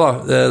eksempel KK da,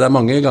 det er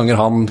mange ganger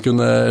han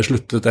kunne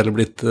sluttet eller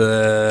blitt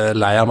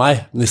lei av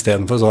meg, men i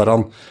stedet for så har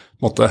han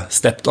måtte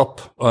steppet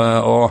opp,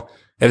 og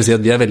Jeg vil si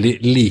at vi veldig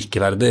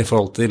likeverdige I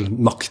forhold til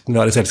makten vi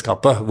har I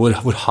selskapet,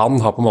 hvor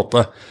han har på en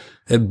måte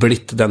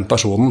blitt den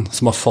personen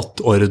som har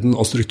fått orden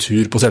og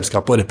struktur på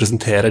selskapet og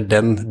representerer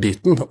den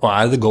biten,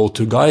 og the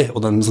go-to guy,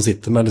 og den som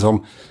sitter med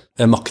liksom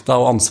makta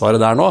og ansvaret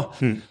der nå.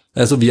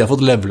 Så vi har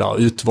fått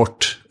levelet ut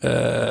vårt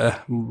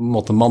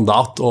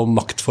mandat og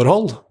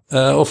maktforhold,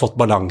 og fått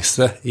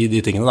balanse I de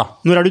tingene da.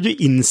 Når det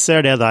du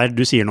innser det der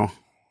du sier nå?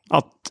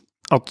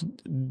 At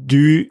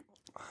du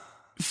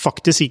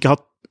faktisk ikke har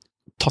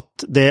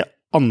tatt det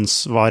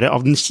ansvaret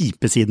av den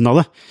kjipe siden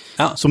av det,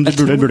 som du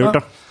burde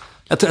gjort da?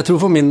 Jeg tror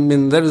for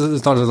min del, hvis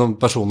du tar en sånn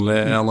personlig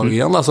analogi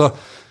igjen, da,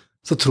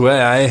 så tror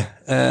jeg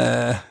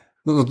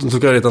nå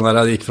tok jeg litt den der,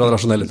 jeg gikk fra det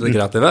rasjonelle til det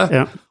kreative,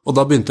 og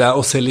da begynte jeg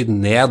å se litt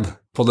ned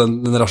på den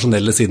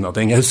rasjonelle siden av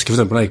ting. Jeg husker for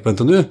eksempel når jeg gikk på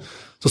NTNU,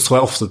 så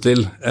jeg ofte til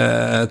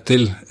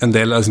en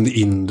del av liksom, de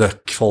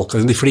indøk-folk,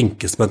 liksom, de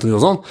flinkeste på NTNU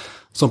og sånn,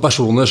 som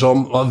personer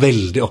som var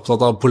veldig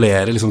opptatt av å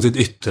polere liksom, sitt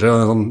ytre,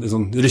 og en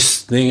sånn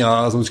rustning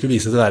som de skulle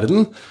vise til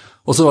verden,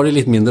 og så var de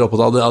litt mindre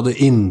opptatt av det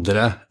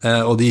indre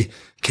og de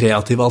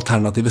kreative,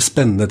 alternative,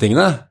 spennende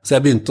tingene. Så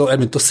jeg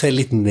begynte å se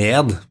litt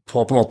ned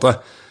på en måte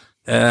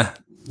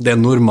det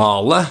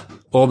normale,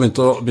 og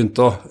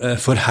begynte å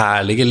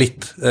forherlige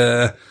litt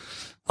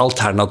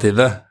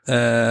alternative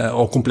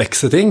og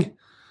komplekse ting.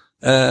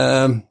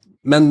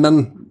 Men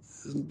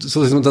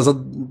så liksom,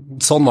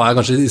 sånn var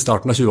jeg kanskje I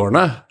starten av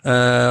 20-årene,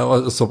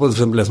 og så på for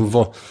eksempel det som å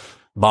få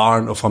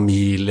barn og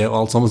familie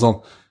og alt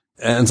sånt,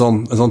 en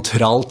sånn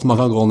tralt man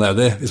kan gå ned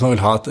I hvis man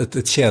vil ha et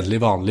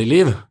kjedelig, vanlig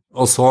liv.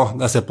 Og så,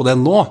 når jeg ser på det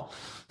nå,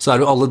 så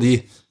det jo alle de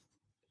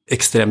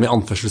ekstreme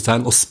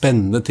anførselstegn og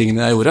spennende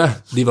tingene jeg gjorde,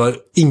 de var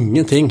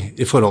ingenting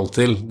I forhold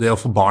til det å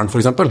få barn,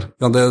 for eksempel.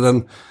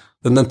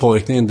 Den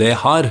påvirkningen det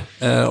har,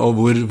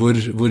 og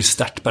hvor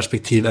sterkt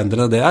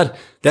perspektivendrende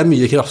det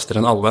mye kraftigere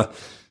enn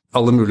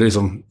alle mulige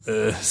liksom,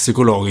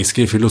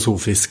 psykologiske,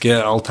 filosofiske,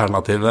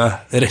 alternative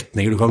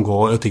retninger du kan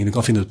gå og ting du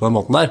kan finne ut på den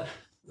måten der.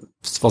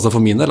 Altså for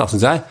min del,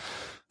 synes jeg.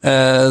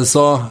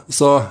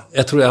 Så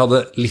jeg tror jeg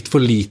hadde litt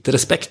for lite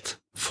respekt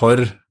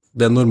for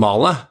det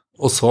normale,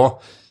 og så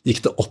gikk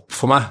det opp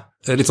for meg,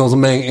 litt sånn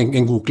som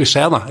en god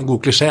klisjé da. En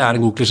god klisjé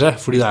en god klisjé,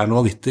 fordi det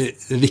noe vanvittig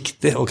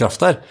viktig og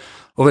kraft der.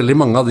 Og veldig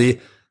mange av de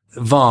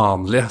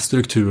vanlige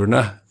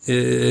strukturene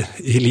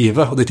I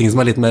livet, og de tingene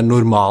som litt mer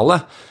normale,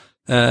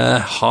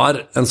 har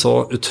en så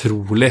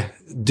utrolig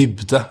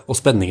dybde og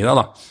spenning I det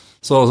da.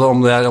 Så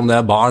om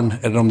det barn,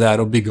 eller om det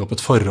å bygge opp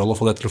et forhold og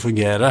få det til å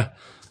fungere,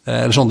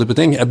 eller sånne type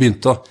ting, jeg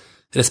begynte å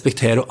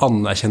respektere og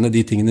anerkjenne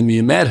de tingene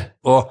mye mer,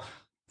 og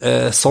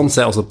sånn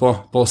ser jeg også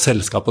på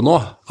selskapet nå,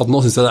 at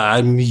nå synes jeg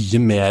det mye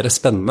mer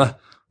spennende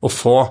å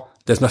få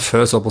det som jeg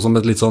før så på som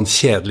et litt sånn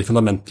kjedelig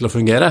fundament til å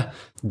fungere,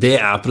 det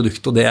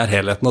produktet, og det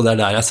helheten, og det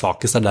der jeg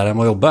svakest, det der jeg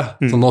må jobbe.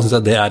 Så nå synes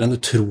jeg det en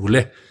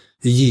utrolig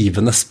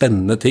givende,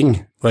 spennende ting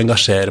å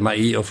engasjere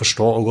meg I og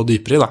forstå og gå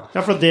dypere I da.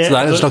 Ja, så det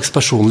en slags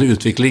personlig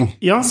utvikling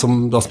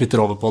som da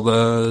smitter over på det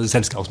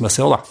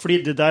selskapsmessige også da.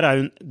 Fordi det der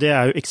det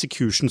jo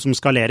execution som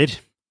skalerer.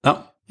 Ja.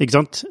 Ikke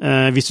sant?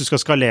 Hvis du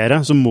skal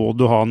skalere, så må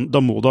du ha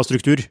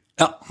struktur.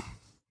 Ja.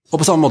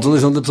 Og på samme måte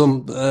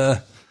liksom,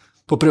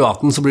 på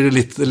privaten så blir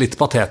det litt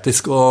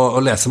patetisk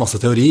å lese masse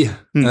teori,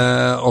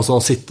 og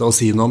så sitte og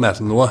si noe og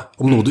mene noe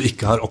om noe du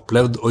ikke har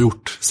opplevd og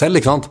gjort selv,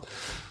 ikke sant?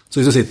 Så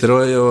hvis du sitter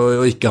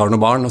og ikke har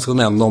noe barn og skal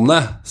mene noe om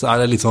det, så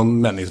det litt sånn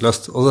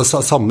meningsløst. Og det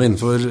samme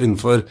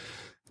innenfor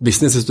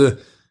business,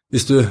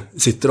 hvis du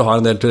sitter og har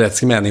en del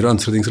teoretiske meninger og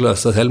ønsker at ting skal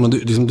løse seg selv, men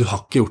du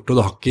har ikke gjort det, og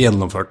du har ikke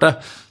gjennomført det,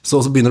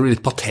 så begynner det å bli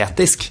litt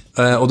patetisk,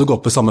 og du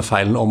går på samme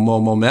feilen om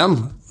og om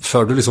igjen,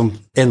 før du liksom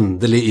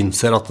endelig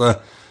innser at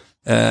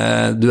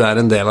du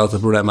en del av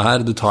dette problemet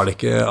her, du tar det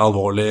ikke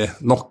alvorlig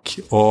nok,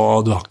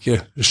 og du har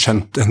ikke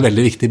skjønt en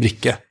veldig viktig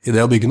brikke I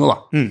det å bygge noe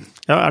da.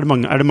 Ja, det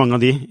mange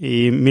av de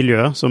I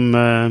miljøet som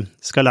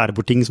skal lære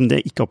bort ting som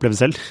de ikke opplever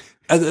selv?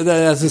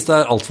 Jeg synes det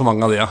alt for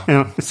mange av de,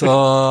 ja. Så,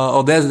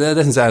 og det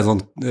synes jeg et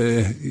sånt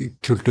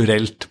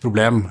kulturelt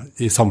problem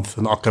I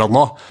samfunnet akkurat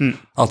nå.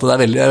 At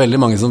det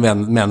veldig mange som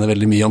mener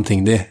veldig mye om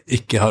ting de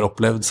ikke har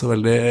opplevd så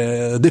veldig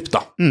dypt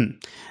da.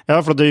 Ja,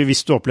 for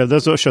hvis du opplevde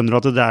det, så skjønner du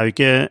at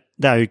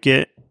det jo ikke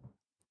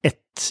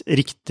ett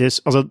riktig,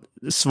 altså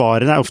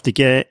svaret ofte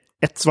ikke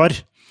ett svar.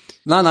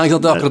 Nei, ikke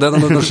sant, det akkurat det.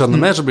 Når du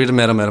skjønner mer, så blir det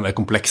mer og mer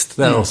komplekst.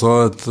 Det også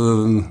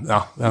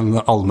en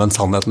allmenn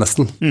sannhet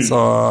nesten. Så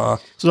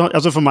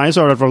altså for meg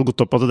så har det I hvert fall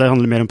gått opp at det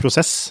handler mer om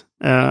prosess,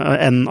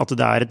 enn at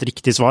det et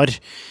riktig svar.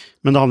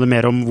 Men det handler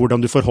mer om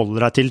hvordan du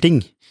forholder deg til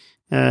ting,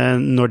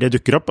 når det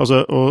dukker opp.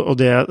 Altså,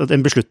 og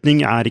en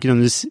beslutning ikke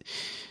nødvendigvis...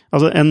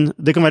 Altså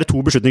det kan være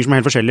to beslutninger som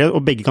helt forskjellige,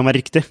 og begge kan være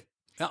riktige.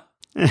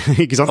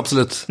 Ikke sant?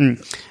 Absolutt.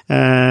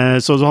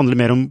 Så det handler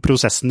mer om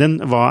prosessen din.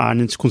 Hva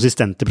den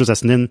konsistente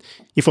prosessen din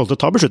I forhold til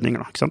å ta beslutninger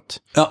da, ikke sant?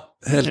 Ja,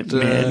 helt...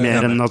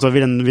 Mer enn, altså,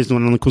 hvis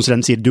noen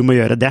konsulent sier du må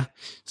gjøre det,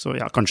 så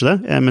ja, kanskje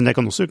det, men jeg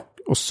kan også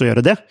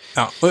gjøre det.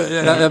 Ja, og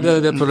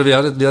jeg føler vi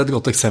har et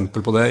godt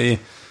eksempel på det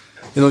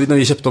når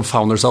vi kjøpte opp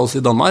Founders House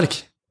I Danmark,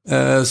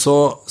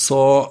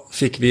 så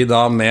fikk vi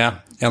da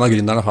med en av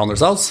gründerne av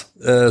Founders House,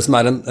 som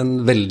en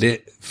veldig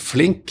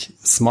flink,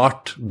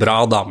 smart,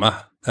 bra dame,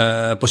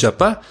 på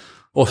kjøpet,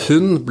 og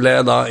hun ble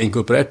da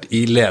inkorporert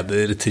i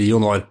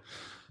ledertrioen vår.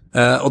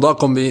 Og da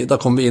kom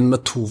vi inn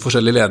med 2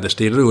 forskjellige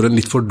lederstiler og gjorde en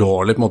litt for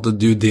dårlig på en måte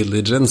due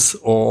diligence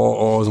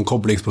og sånn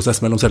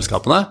koblingsprosess mellom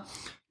selskapene.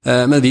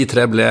 Men vi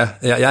 3 ble,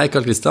 jeg,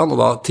 Carl Christian, og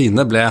da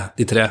Tine ble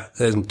de 3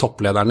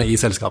 topplederne i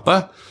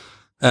selskapet.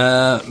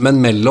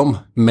 Men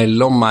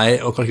mellom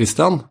meg og Carl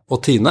Christian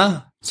og Tine,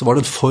 så var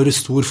det en for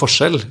stor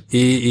forskjell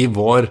i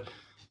vår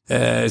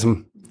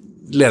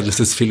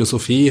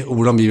ledelsesfilosofi og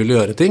hvordan vi ville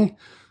gjøre ting.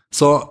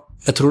 Så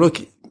jeg tror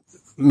nok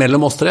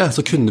mellom oss 3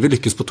 så kunne vi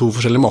lykkes på 2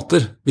 forskjellige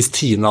måter. Hvis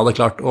Tine hadde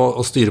klart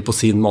å styre på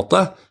sin måte,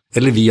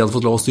 eller vi hadde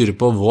fått lov å styre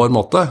på vår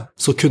måte,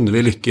 så kunne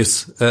vi lykkes.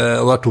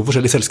 Og det 2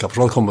 forskjellige selskaper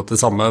som hadde kommet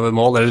til samme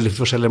mål, eller litt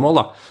forskjellige mål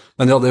da.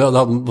 Men de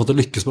hadde måttet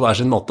lykkes på hver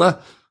sin måte.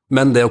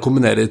 Men det å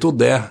kombinere de 2,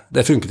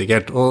 det funket ikke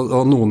helt.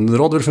 Og noen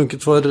råd ville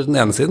funket for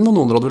den ene siden, og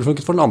noen råd ville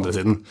funket for den andre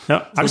siden. Ja,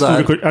 er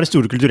det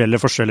store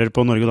kulturelle forskjeller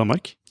på Norge og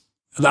Danmark?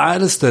 Det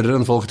er større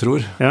enn folk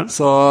tror. Ja.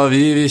 Så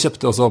vi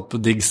kjøpte også opp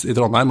Diggs i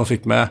Trondheim og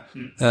fikk med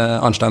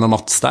Arnstein og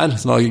Mats der,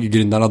 som var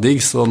gründeren av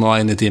Diggs, og nå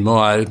er inne i teamet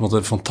og er på en måte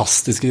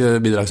fantastiske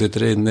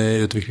bidragsytere inn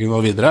i utviklingen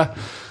og videre.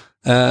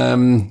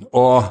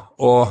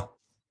 Og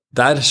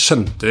der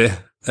skjønte vi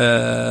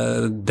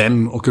dem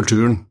og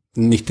kulturen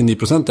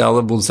 99%. Jeg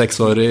hadde bodd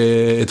 6 år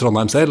i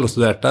Trondheim selv og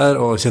studert der,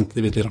 og kjente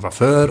de virkelig fra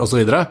før, og så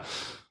videre.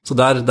 Så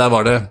der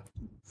var det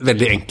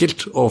veldig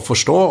enkelt å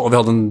forstå, og vi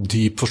hadde en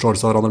dyp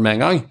forståelse av hverandre med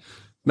en gang.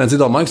 Mens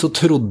i Danmark så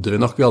trodde vi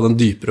nok vi hadde en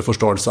dypere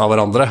forståelse av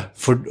hverandre.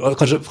 For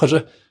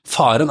kanskje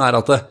faren er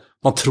at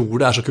man tror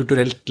det er så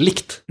kulturelt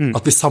likt,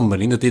 at vi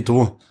sammenlignet de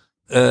 2,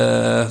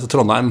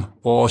 Trondheim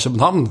og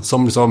København,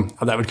 som liksom,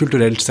 ja, det er vel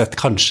kulturelt sett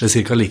kanskje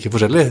cirka like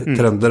forskjellig,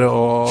 trøndere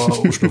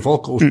og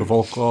Oslofolk og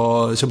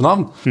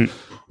København.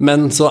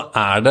 Men så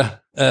er det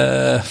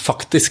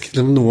faktisk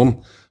noen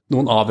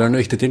avgjørende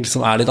viktige ting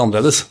som er litt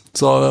annerledes.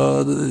 Så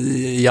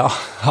ja,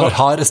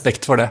 har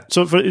respekt for det.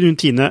 Så for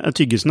Tine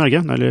Tyggesen, er det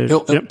ikke? Eller,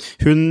 jo. Ja,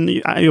 hun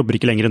jobber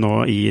ikke lenger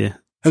nå i...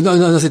 Hun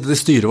har sittet i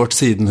styret vårt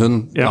siden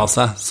hun la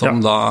seg,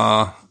 som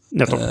da...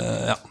 Nettopp.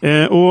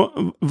 Og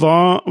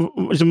hva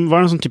er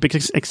noen sånne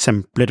typiske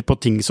eksempler på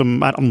ting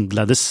som er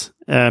annerledes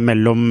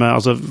mellom,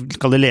 altså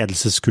kall det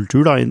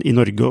ledelseskultur da, i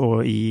Norge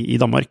og i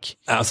Danmark?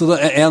 Ja, så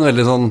det en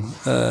veldig sånn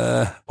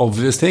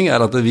obvious ting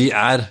er at vi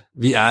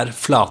er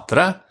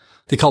flatere.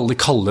 De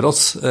kaller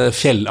oss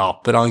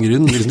fjellaper av en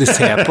grunn. De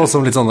ser på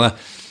som litt sånne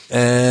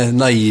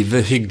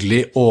naive,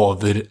 hyggelig,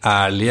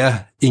 overærlige,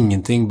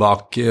 ingenting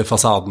bak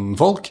fasaden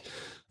folk.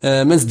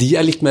 Mens de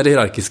er litt mer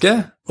hierarkiske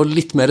og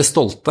litt mer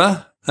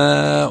stolte.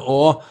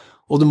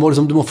 Og du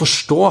må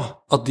forstå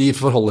at de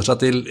forholder seg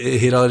til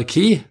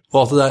hierarki,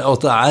 og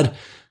at det er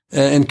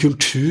en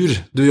kultur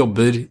du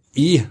jobber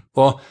i.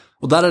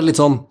 Og der er det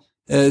litt sånn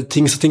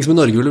ting som i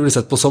Norge ville bli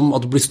sett på som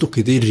at du blir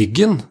stukket i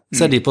ryggen,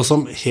 ser de på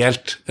som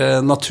helt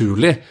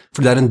naturlig,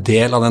 for det er en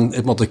del av den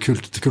på en måte,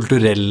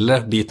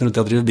 kulturelle biten rundt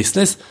det å drive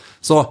business.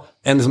 Så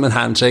en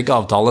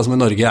handshake-avtale som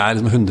i Norge er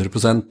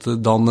 100%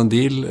 done and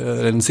deal,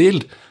 eller en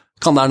sealed,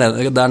 kan der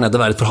nede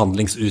være et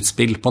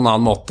forhandlingsutspill på en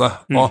annen måte.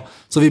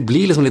 Så vi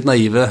blir liksom litt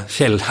naive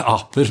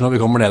fjellaper når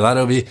vi kommer ned der,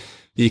 og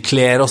vi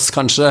kler oss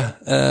kanskje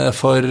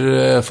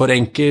for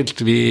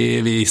enkelt,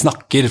 vi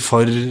snakker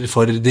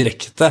for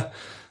direkte,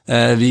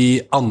 vi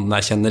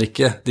anerkjenner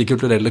ikke de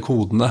kulturelle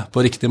kodene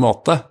på riktig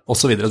måte, og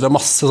så videre. Det er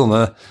masse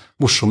sånne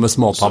morsomme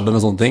småtabber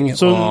med sånne ting.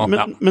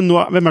 Men nå,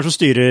 hvem er det som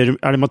styrer?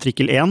 Er det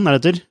matrikkel 1, er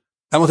det etter?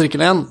 Ja,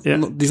 matrikkel 1. Yeah.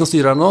 De som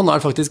styrer her nå er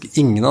det faktisk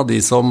ingen av de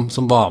som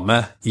var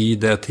med i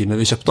det teamet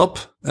vi kjøpte opp.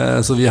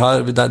 Så det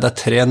er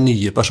 3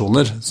 nye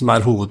personer som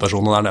er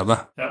hovedpersonene der nede.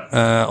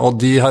 Yeah.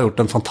 Og de har gjort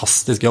en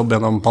fantastisk jobb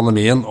gjennom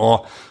pandemien,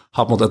 og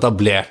har på en måte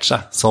etablert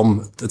seg som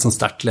et sånn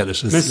sterkt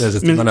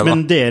ledelsesteam der nede.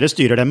 Men dere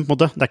styrer dem på en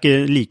måte? Det er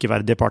ikke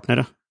likeverdige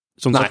partnere?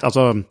 Som sagt,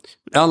 altså,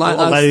 alle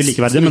er jo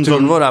likeverdige, men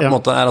strukturen vår er på en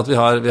måte at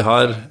vi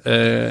har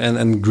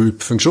en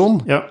group-funksjon,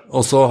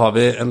 og så har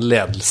vi en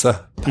ledelse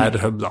per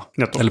hub da.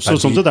 Så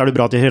sånn sett er det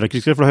bra at de er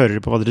hierarkiske, for da hører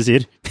de på hva dere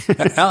sier.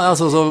 Jeg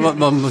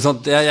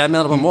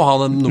mener at man må ha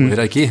noe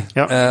hierarki,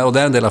 og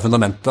det er en del av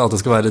fundamentet, at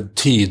det skal være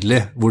tydelig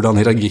hvordan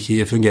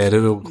hierarkiet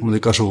fungerer, og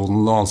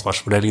kommunikasjonen og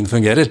ansvarsfordelingen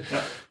fungerer.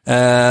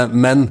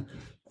 Men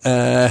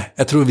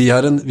jeg tror vi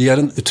har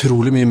en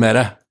utrolig mye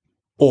mer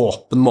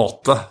åpen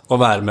måte å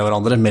være med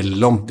hverandre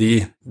mellom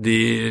de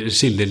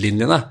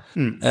skillelinjene,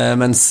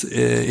 mens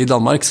i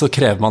Danmark så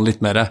krever man litt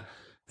mer,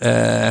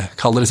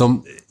 kall det liksom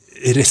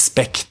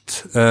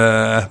respekt,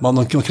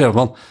 man krever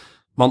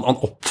man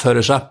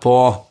oppfører seg på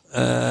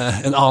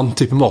en annen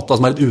type måte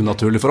som er litt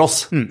unaturlig for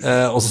oss,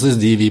 og så synes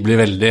vi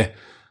blir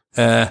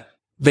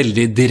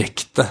veldig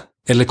direkte,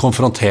 eller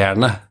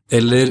konfronterende,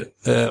 eller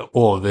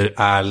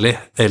overærlig,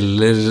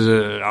 eller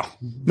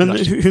Men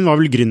hun var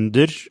vel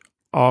gründer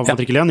av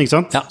matrikkel 1, ikke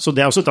sant? Så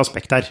det er også et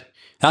aspekt her.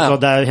 Altså,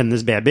 det er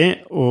hennes baby,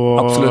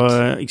 og,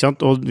 ikke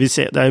sant? Og det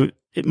er jo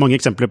mange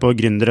eksempler på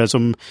gründere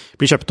som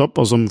blir kjøpt opp,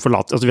 og som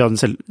forlater. Altså, vi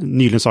hadde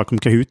nylig en sak om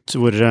Kahoot,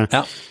 hvor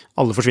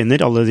alle forsvinner,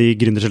 alle de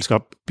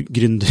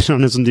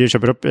gründerne som de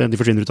kjøper opp, de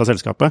forsvinner ut av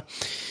selskapet.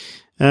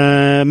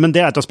 Men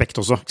det et aspekt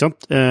også, ikke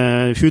sant?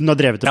 Hun har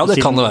drevet det på sin... Ja,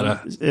 det kan det være.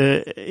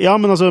 Ja,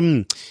 men altså,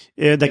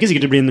 det ikke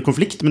sikkert det blir en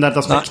konflikt, men det et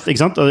aspekt,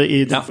 ikke sant?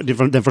 I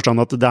den forstand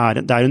at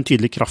det en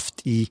tydelig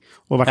kraft i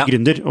å være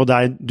gründer, og det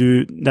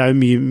jo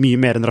mye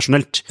mer enn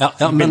rasjonelt.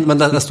 Ja, men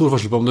det stor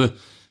forskjell på om du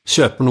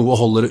kjøper noe og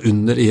holder det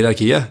under i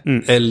hierarkiet,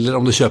 eller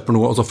om du kjøper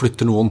noe og så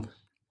flytter noen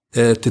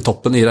til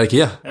toppen i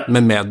hierarkiet,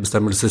 med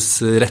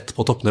medbestemmelsesrett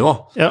på toppnivå.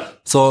 Ja.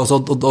 Så hadde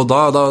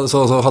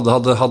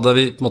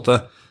vi på en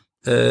måte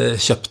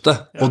kjøpt det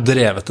og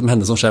drevet det med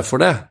henne som sjef for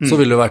det, så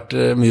ville det vært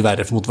mye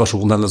verre for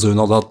motivasjonen hennes, og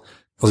hun hadde hatt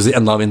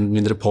enda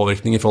mindre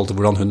påvirkning i forhold til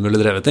hvordan hun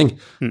ville drevet ting.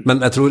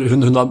 Men jeg tror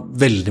hun var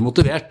veldig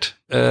motivert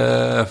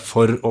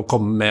for å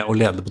komme med og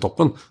lede på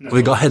toppen, og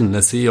vi ga henne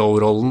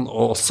CEO-rollen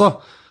også,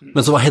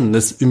 men så var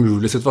hennes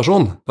umulige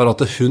situasjon bare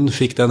at hun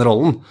fikk den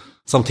rollen,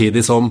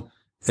 samtidig som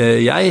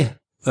jeg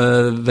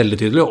veldig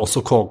tydelig, og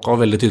også KK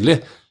veldig tydelig,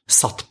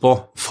 satt på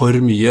for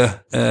mye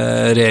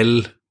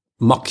reell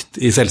makt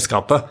i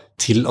selskapet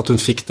til at hun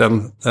fikk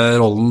den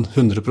rollen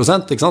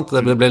 100%, ikke sant?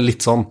 Det ble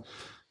litt sånn,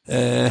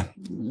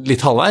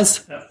 litt halvveis,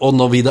 og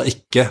når vi da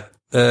ikke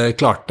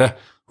klarte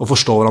å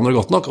forstå hverandre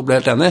godt nok og ble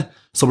helt enige,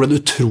 så ble det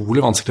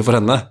utrolig vanskelig for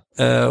henne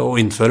å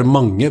innføre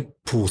mange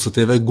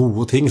positive,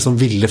 gode ting som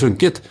ville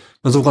funket,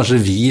 men som kanskje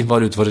vi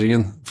var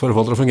utfordringen for å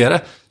få det til å fungere,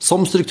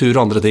 som struktur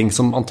og andre ting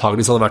som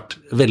antageligvis hadde vært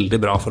veldig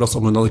bra for oss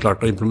om hun hadde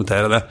klart å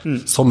implementere det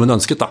som hun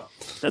ønsket da.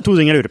 Det 2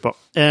 ting jeg lurer på.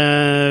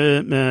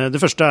 Det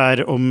første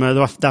om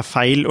det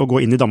feil å gå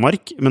inn i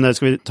Danmark, men det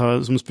skal vi ta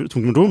som punkt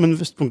nummer 2. Men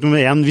punkt nummer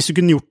 1, hvis du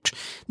kunne gjort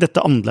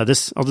dette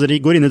annerledes, at dere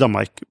går inn i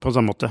Danmark på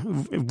samme måte,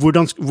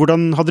 hvordan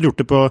hadde dere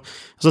gjort det på,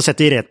 altså sett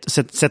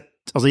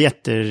i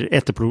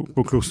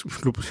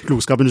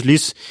etterklokskapens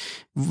lys,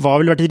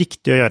 hva ville vært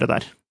riktig å gjøre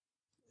der?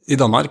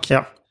 I Danmark?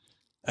 Ja.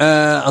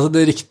 Altså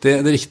det riktige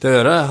å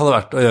gjøre hadde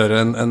vært å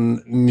gjøre en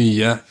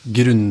mye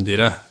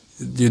grundigere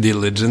due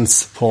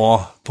diligence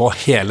på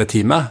hele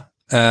teamet,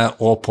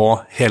 og på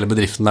hele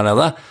bedriften der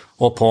nede,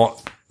 og på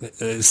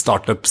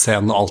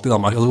startup-scenen og alt i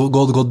Danmark. Altså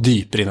gå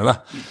dypere inn i det.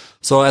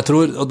 Så jeg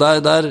tror, og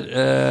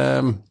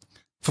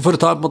for å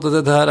ta, på en måte,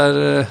 det her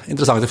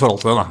interessant i forhold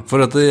til det da,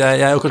 for at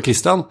jeg og Carl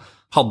Christian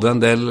hadde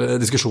en del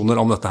diskusjoner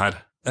om dette her,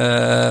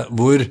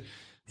 hvor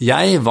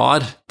jeg var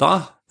da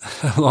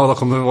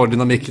kommer vår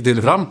dynamikk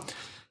tydelig fram,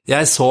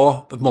 jeg så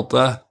på en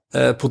måte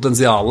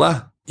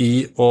potensialet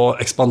i å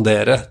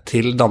ekspandere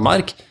til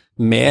Danmark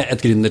med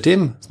et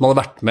gründerteam som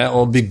hadde vært med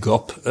å bygge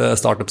opp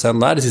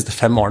startup-scenen der de siste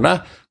 5 årene,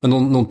 med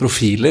noen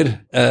profiler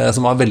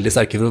som var veldig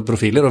sterke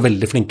profiler og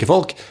veldig flinke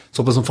folk,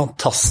 så på en sånn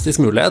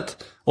fantastisk mulighet,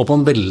 og på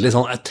en veldig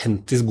sånn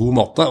autentisk god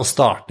måte å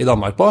starte i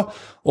Danmark på,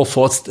 og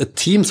få et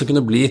team som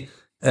kunne bli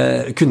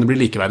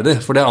likeverdig,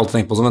 for det har jeg alltid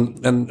tenkt på som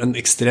en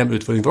ekstrem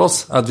utfordring for oss,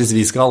 at hvis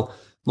vi skal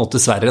nå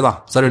til Sverige da,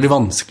 så det veldig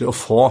vanskelig å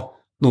få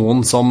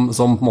noen som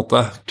på en måte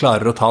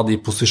klarer å ta de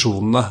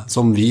posisjonene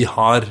som vi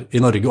har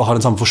i Norge, og har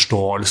den samme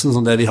forståelsen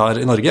som det vi har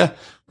i Norge,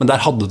 men der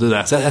hadde du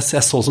det. Så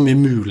jeg så så mye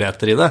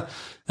muligheter i det,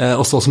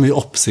 og så mye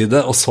oppside,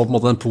 og så på en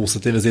måte den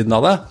positive siden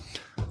av det.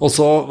 Og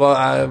så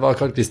var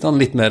Carl Christian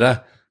litt mer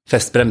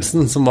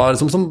festbremsen, som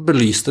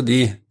belyste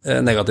de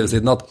negative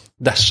sidene, at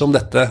dersom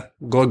dette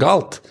går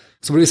galt,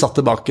 så blir vi satt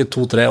tilbake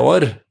 2-3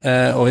 år,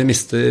 og vi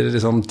mister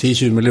liksom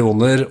 10-20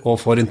 millioner,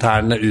 og får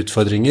interne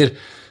utfordringer,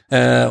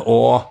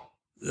 og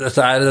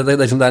det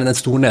er en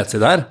stor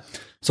nedside her.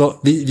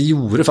 Så vi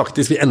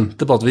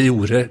endte på at vi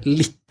gjorde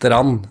litt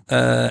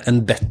en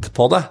bet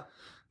på det.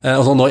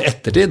 Og så nå i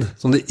ettertid,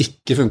 som det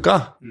ikke funket,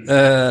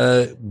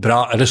 bra,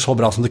 eller så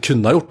bra som det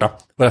kunne ha gjort da.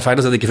 Det er feil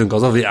å si at det ikke funket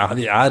også. Vi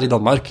er i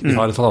Danmark, vi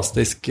har et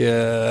fantastisk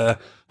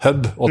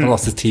hub og et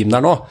fantastisk team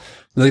der nå.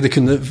 Men det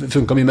kunne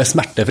funket mye mer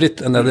smertefritt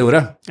enn det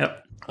gjorde. Ja.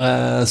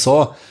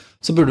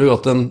 Så burde vi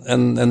gått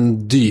en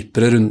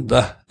dypere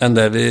runde enn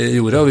det vi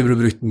gjorde, og vi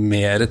burde brukt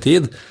mer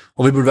tid,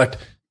 og vi burde vært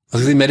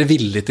mer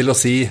villig til å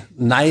si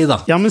nei da.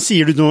 Ja, men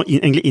sier du nå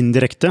egentlig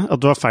indirekte at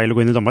du har feil å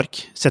gå inn i Danmark,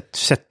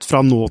 sett fra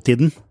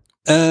nåtiden?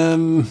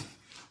 Jeg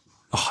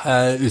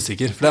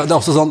usikker, for det er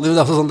også sånn,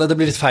 det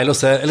blir litt feil å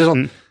se, eller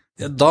sånn,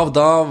 da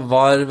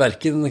var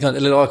verken,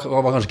 eller da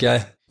var kanskje ikke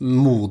jeg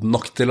moden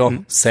nok til å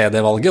se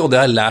det valget, og det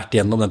har jeg lært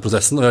gjennom den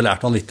prosessen, og jeg har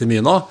lært vanvittig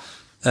mye nå.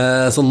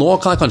 Så nå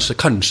kan jeg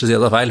kanskje si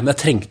at det er feil, men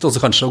jeg trengte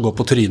også kanskje å gå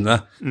på trynet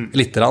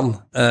litt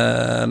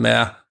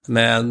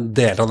med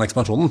deler av den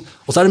ekspansjonen.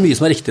 Og så er det mye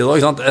som er riktig da,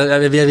 ikke sant?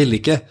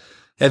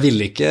 Jeg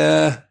ville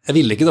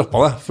ikke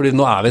droppe det, fordi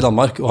nå er vi i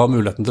Danmark og har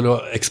muligheten til å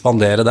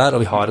ekspandere der,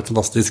 og vi har et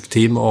fantastisk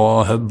team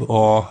og hub.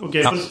 Og,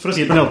 okay, for å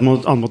si det på en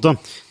annen måte,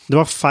 det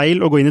var feil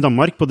å gå inn i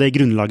Danmark på det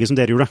grunnlaget som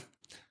dere gjorde.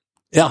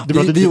 Ja, og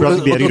det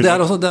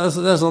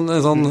er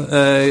sånn,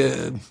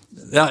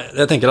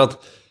 jeg tenker at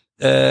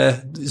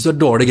hvis du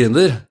er dårlig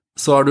gründer,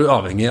 så er du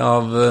avhengig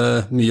av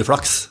mye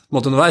flaks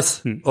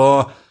underveis,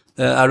 og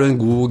er du en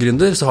god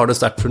gründer, så har du et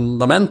sterkt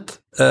fundament,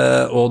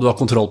 og du har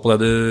kontroll på det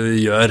du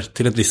gjør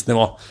til et visst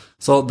nivå.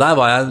 Så der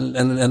var jeg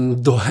en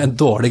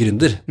dårlig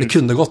gründer. Det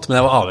kunne gått, men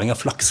jeg var avhengig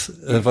av flaks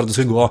for at det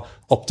skulle gå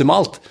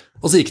optimalt.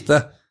 Og så gikk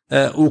det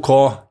OK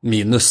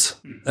minus.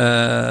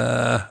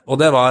 Og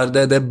det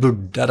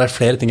er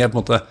flere ting jeg på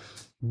en måte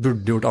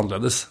burde gjort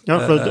annerledes. Ja,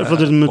 for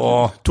de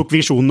tok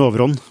visjonen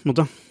overhånd, på en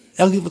måte.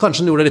 Ja,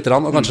 kanskje den gjorde det litt,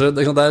 og kanskje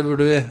det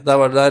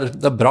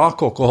er bra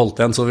KK holdt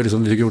igjen, så vi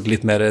fikk gjort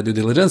litt mer due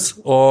diligence,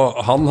 og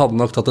han hadde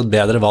nok tatt et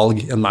bedre valg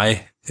enn meg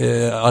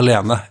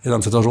alene i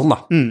den situasjonen, da.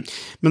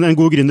 Men en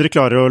god gründer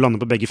klarer å lande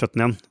på begge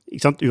føttene igjen,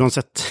 ikke sant?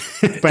 Uansett,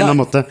 på en eller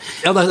annen måte.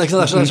 Ja, det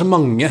er så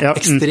mange,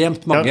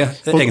 ekstremt mange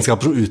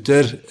egenskaper som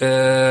utgjør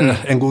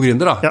en god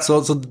gründer, da.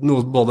 Så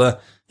noe både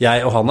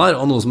jeg og han har,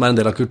 og noe som er en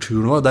del av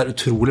kulturen vår, det er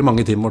utrolig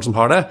mange team vårt som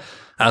har det,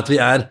 er at vi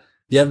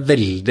er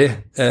veldig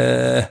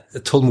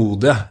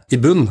tålmodige i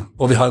bunn,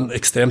 og vi har en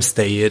ekstrem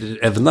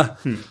stayerevne.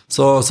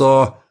 Så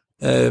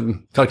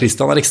Karl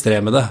Christian er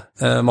ekstrem med det.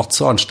 Mats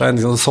og Arnstein,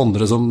 liksom,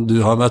 Sondre som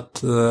du har møtt,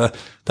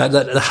 det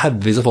er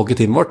haugevis av folk i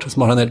teamet vårt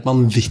som har en helt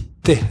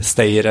vanvittig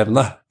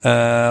stayerevne,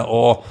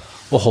 og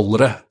holder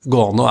det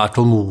gående og er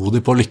tålmodig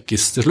på å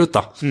lykkes til slutt,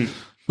 da.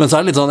 Men så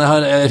er det litt sånn,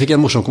 jeg fikk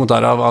en morsom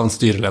kommentar av en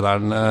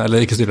styrelederen,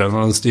 eller ikke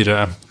styrelederen, men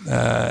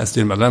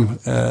styremedlem,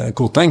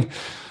 Koteng,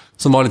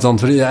 som var litt sånn,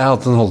 fordi jeg har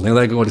hatt en holdning, og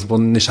det går liksom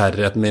på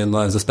nysgjerrigheten min, og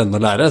det er så spennende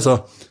å lære, så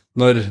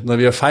når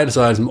vi gjør feil,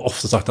 så har jeg liksom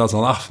ofte sagt at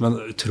sånn, men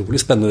utrolig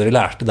spennende dere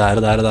lærte der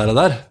og der og der og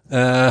der,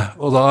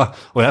 og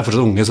jeg er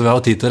fortsatt unge, så vi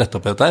har tid til å rette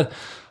opp dette her,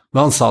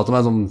 men han sa til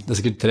meg, det er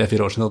sikkert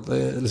 3-4 år siden, at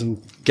liksom,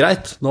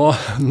 greit, nå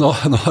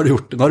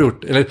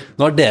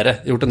har dere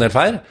gjort en del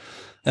feil,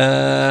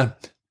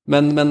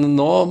 men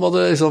nå må du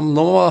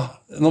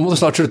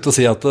snart slutte å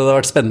si at det har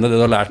vært spennende det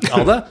du har lært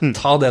av det.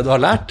 Ta det du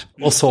har lært,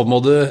 og så må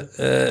du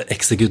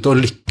eksekute og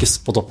lykkes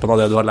på toppen av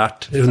det du har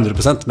lært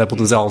 100% med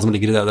potensialen som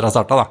ligger i det dere har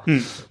startet, da.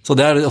 Så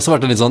det har også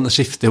vært en litt sånn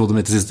skifte i hodet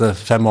mitt de siste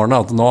 5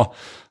 årene, at nå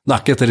er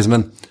ikke dette liksom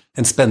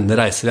en spennende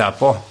reise vi er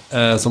på,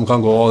 som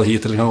kan gå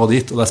hit eller kan gå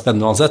dit, og det er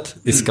spennende uansett.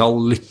 Vi skal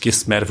lykkes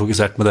mer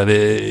fokusert med det vi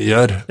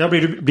gjør. Ja,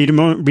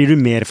 blir du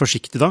mer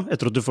forsiktig da,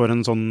 etter at du får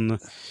en sånn...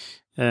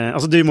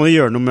 altså, du må jo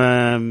gjøre noe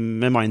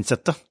med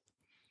mindsetet.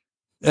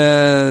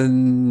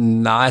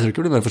 Nei, jeg tror ikke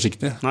jeg blir mer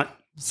forsiktig. Nei.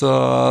 Så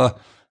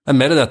det er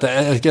mer det at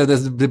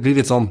det blir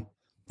litt sånn,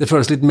 det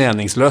føles litt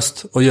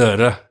meningsløst å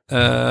gjøre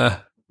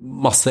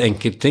masse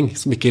enkeltting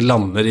som ikke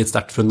lander i et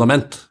sterkt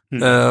fundament.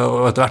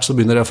 Og etter hvert så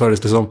begynner det å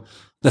føles liksom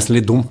nesten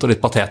litt dumt og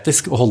litt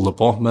patetisk å holde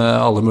på med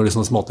alle mulige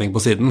sånne småting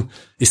på siden,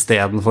 i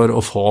stedet for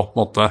å få på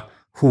en måte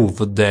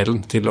hoveddelen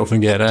til å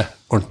fungere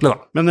ordentlig, da.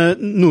 Men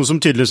noe som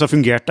tydeligvis har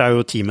fungert er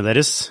jo teamet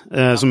deres,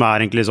 som er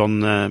egentlig sånn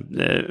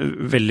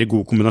veldig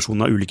god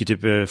kombinasjon av ulike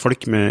typer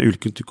folk med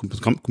ulike typer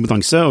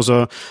kompetanse, og så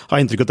har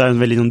jeg inntrykk at det er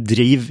en veldig sånn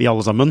driv i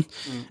alle sammen.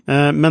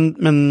 Men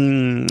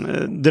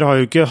dere har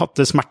jo ikke hatt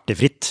det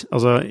smertefritt,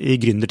 altså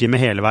i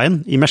gründerteamet hele veien,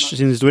 i Mesh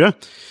sin historie,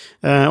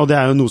 og det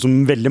er jo noe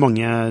som veldig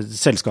mange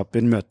selskaper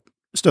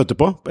støter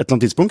på et eller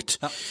annet tidspunkt.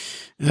 Ja.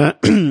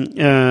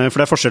 For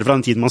det er forskjell fra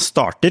den tiden man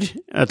starter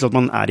til at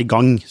man er i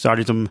gang, så er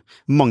det liksom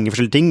mange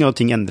forskjellige ting, og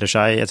ting endrer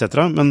seg,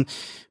 etc. Men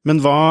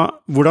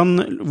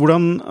hvordan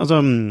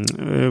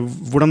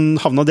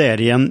havna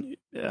dere i en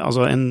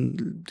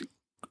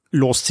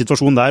låst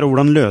situasjon der, og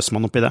hvordan løser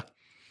man opp i det?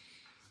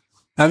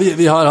 Ja,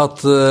 vi har hatt,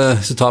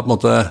 hvis du tar på en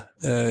måte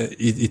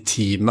i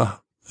teamet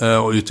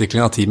og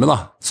utviklingen av teamet, da,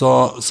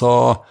 så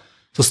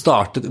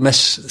startet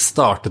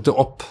det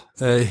opp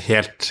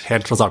helt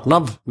fra starten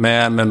av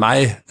med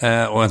meg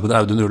og en som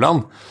heter Audun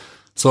Urland.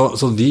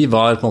 Så vi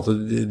var på en måte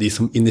de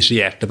som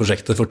initierte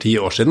prosjektet for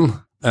 10 år siden,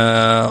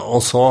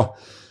 og så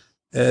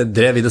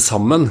drev vi det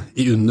sammen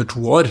i under 2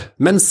 år,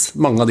 mens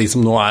mange av de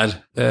som nå er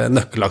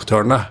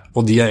nøkkelaktørene,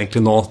 og de jeg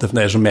egentlig nå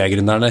definerer som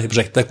medgründerne i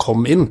prosjektet,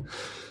 kom inn.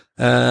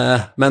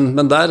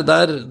 Men der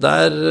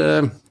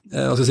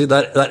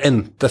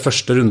endte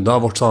første runde av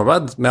vårt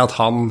samarbeid med at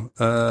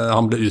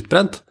han ble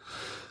utbrent.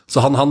 Så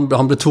han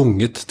ble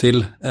tvunget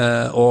til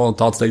å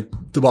ta et steg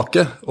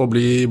tilbake og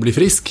bli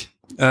frisk.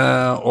 Det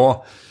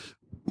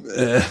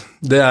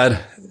er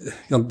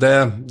jo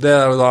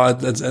da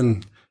en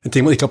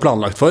ting man ikke har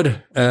planlagt for.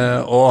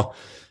 Og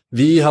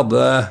vi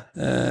hadde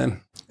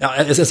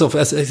jeg så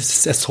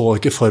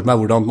ikke for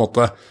meg hvordan på en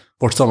måte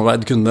vårt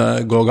samarbeid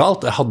kunne gå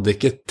galt. Jeg hadde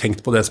ikke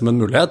tenkt på det som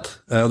en mulighet,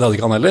 og det hadde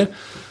ikke han heller.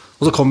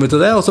 Og så kom vi til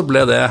det, og så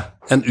ble det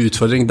en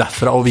utfordring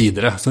derfra og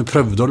videre, som vi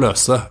prøvde å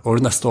løse over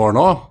de neste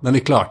årene også, men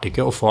vi klarte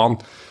ikke å få han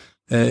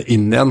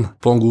inn igjen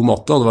på en god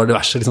måte, og det var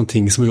diverse liksom,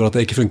 ting som gjorde at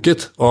det ikke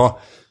funket. Og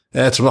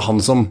jeg tror det var han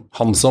som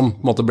på en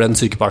måte ble den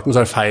sykeparten,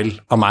 så er det feil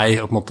av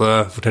meg å på en måte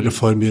fortelle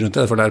for mye rundt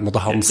det, for det er på en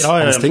måte hans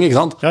ting, ikke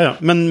sant? Ja.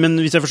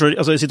 Men hvis jeg forstår,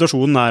 altså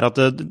situasjonen er at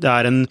det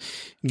er en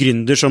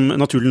gründer som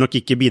naturlig nok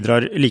ikke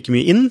bidrar like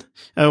mye inn,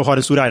 og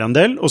har en stor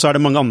eierandel, og så er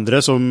det mange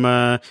andre som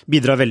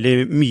bidrar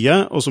veldig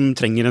mye, og som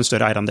trenger en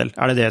større eierandel.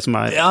 Er det det som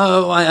er...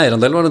 Ja, og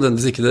eierandel var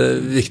nødvendigvis ikke det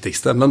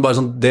viktigste, men bare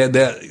sånn,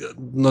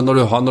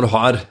 når du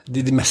har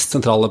de mest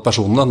sentrale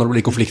personene, når det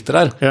blir konflikter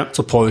der,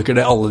 så påvirker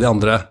det alle de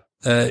andre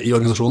i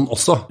organisasjonen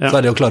også, så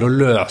er det å klare å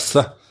løse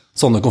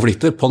sånne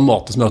konflikter på en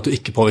måte som gjør at du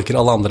ikke påvirker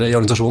alle andre i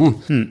organisasjonen.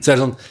 Så er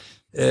det sånn,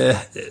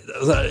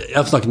 jeg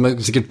har snakket med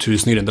sikkert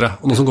 1000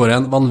 gründere, og noe som går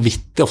igjen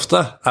vanvittig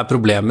ofte er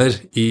problemer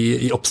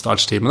i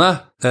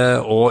oppstartsteamene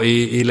og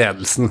i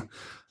ledelsen.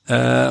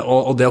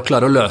 Og det å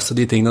klare å løse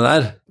de tingene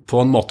der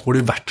på en måte hvor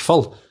du i hvert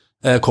fall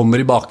kommer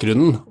i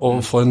bakgrunnen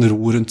og får en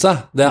ro rundt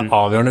seg, det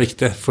avgjørende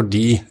viktig,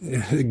 fordi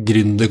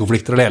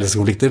gründerkonflikter og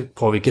ledelseskonflikter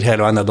påvirker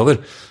hele veien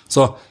nedover.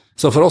 Så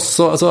for oss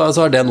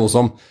så det noe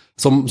som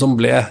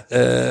ble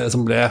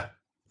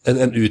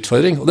en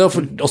utfordring, og det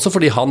var også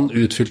fordi han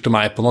utfylte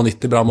meg på noen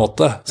 90 bra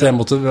måte, så jeg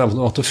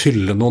måtte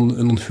fylle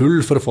noen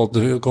hull for å få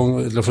det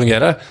til å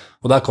fungere,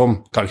 og der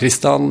kom Carl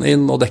Christian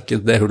inn og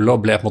dekket det hullet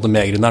og ble på en måte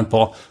medgründeren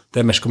på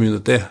det Mesh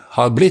Community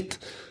har blitt.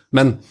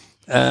 Men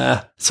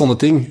sånne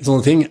ting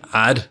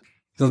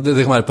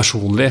det kan være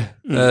personlig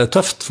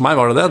tøft. For meg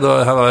var det.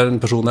 Her var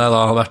en person jeg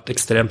da har vært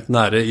ekstremt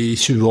nære i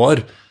 20 år,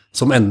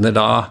 som ender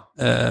da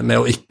med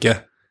å ikke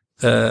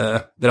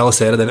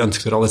realisere det vi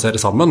ønsker å realisere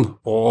sammen,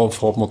 og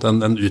få på en måte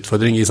en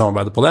utfordring i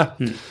samarbeidet på det.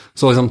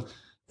 Så liksom,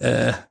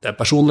 det er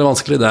personlig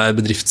vanskelig, det er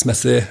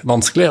bedriftsmessig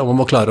vanskelig, og man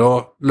må klare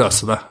å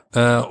løse det.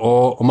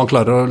 Og om man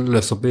klarer å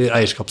løse opp i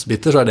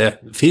eierskapsbiter, så det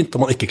fint.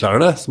 Om man ikke klarer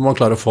det, så må man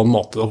klare å få en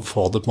måte å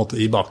få det på en måte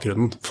i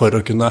bakgrunnen for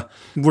å kunne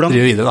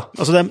drive videre. Da.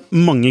 Altså det er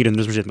mange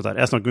gründere som sliter med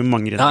dette. Jeg snakker med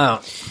mange gründere. Ja.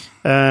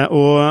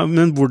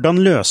 Men hvordan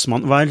løser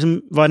man, hva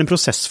er en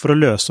prosess for å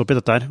løse opp i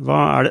dette her?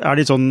 Er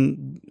det sånn,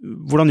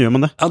 hvordan gjør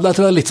man det? Ja, det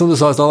tror jeg litt som du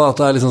sa i stedet, at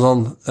det er liksom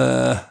sånn,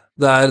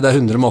 det er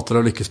 100 måter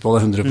å lykkes på, det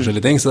er 100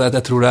 forskjellige ting, så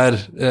jeg tror det er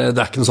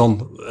ikke noe sånn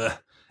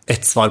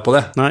ett svar på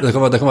det. Det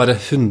kan være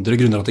 100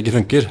 grunner at det ikke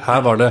funker. Her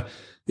var det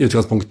i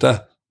utgangspunktet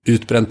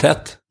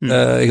utbrenthet,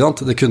 ikke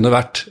sant? Det kunne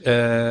vært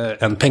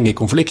en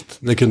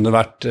pengekonflikt, det kunne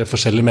vært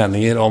forskjellige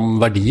meninger om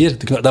verdier,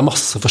 det er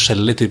masse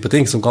forskjellige typer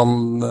ting som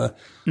kan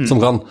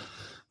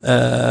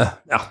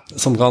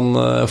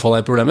få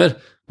deg i problemer.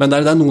 Men det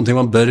er noen ting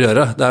man bør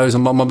gjøre. Det er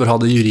liksom, man bør ha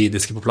det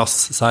juridiske på plass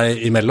seg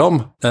imellom.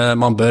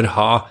 Man bør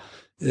ha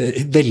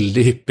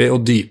veldig hyppig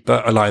og dype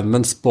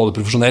alignments, både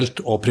profesjonelt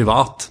og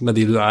privat, med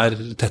de du er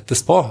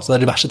tettest på. Så det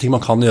er diverse ting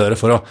man kan gjøre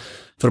for å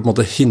på en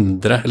måte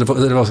hindre, eller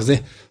hva skal jeg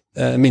si,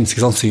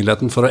 minske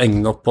sannsynligheten for å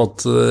enge opp på et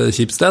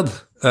kjipt sted.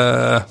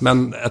 Men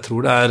jeg tror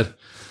det er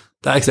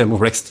ekstremt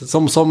komplekst.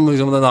 Som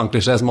liksom, den annen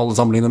klisjé som alle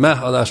sammenligner med,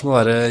 det er som å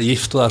være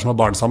gift, og det er som å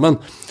ha barn sammen.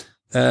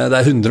 Det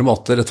er 100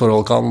 måter et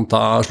forhold kan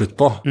ta slutt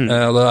på,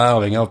 og det er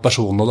avhengig av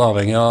personen, og det er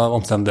avhengig av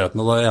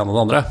omstendighetene, og det ene og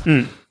det andre.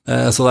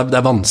 Så det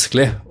er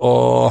vanskelig å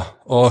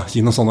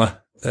gi noen sånne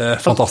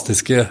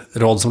fantastiske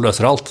råd som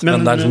løser alt,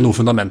 men det er liksom noe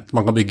fundament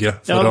man kan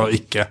bygge for å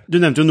ikke...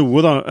 Du nevnte jo noe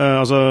da,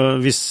 altså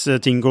hvis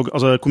ting går...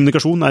 Altså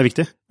kommunikasjon er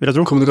viktig, vil jeg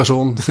tro.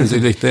 Kommunikasjon,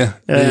 sinnssykt viktig,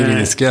 det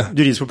juridiske.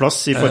 Juridisk på plass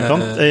i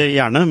forkant,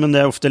 gjerne, men det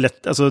er ofte lett,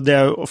 altså det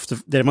er jo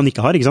ofte det man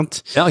ikke har, ikke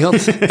sant? Ja,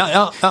 ikke sant?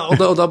 Ja,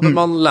 og da bør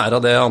man lære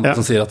av det andre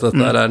som sier at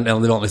dette er en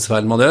av de vanligste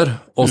feilene man gjør,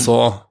 og så,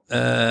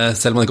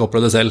 selv om man ikke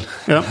opplever det selv.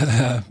 Ja.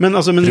 Men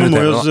man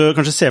må jo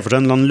kanskje se for seg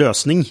en eller annen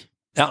løsning.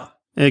 Ja.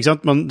 Ikke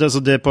sant?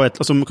 Det på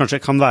som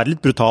kanskje kan være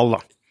litt brutal da.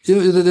 Jo,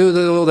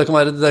 det kan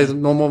være,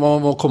 man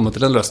må komme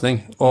til en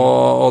løsning,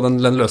 og den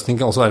løsningen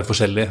kan også være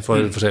forskjellig for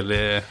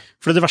forskjellige...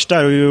 For det verste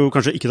er jo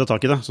kanskje ikke ta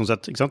tak i det, sånn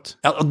sett, ikke sant?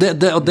 Ja, og det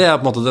er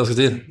på en måte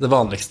det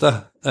vanligste.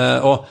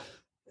 Og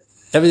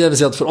jeg vil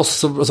si at for oss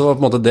så var på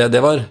en måte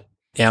det var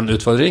en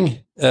utfordring,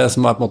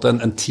 som er på en måte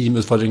en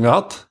teamutfordring vi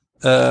har hatt,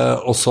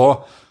 og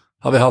så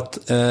har vi hatt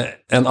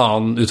en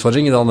annen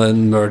utfordring i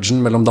den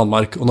mergen mellom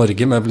Danmark og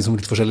Norge med liksom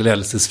litt forskjellige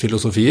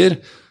ledelsesfilosofier,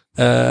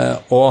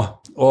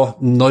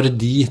 og når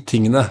de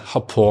tingene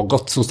har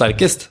pågått som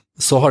sterkest,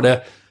 så har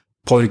det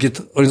påvirket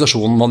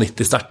organisasjonen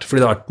vanvittig sterkt,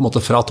 fordi det har vært på en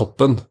måte fra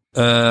toppen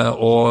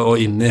og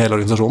inn i hele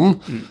organisasjonen.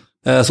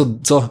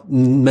 Så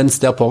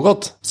mens det har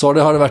pågått, så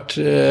har det vært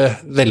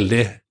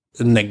veldig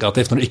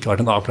negativt når det ikke har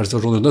vært en avklart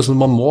situasjon under, så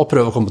man må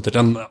prøve å komme til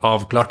en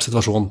avklart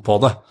situasjon på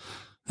det.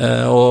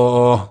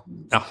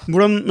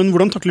 Men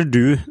hvordan takler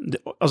du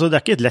altså det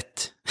er ikke et lett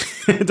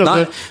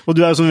og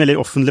du er jo sånn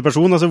veldig offentlig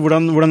person, altså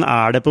hvordan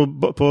er det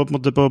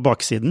på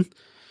baksiden?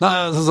 Nei,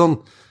 sånn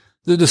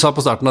du sa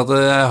på starten at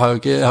jeg har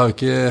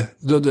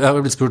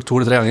blitt spurt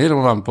 2 eller 3 ganger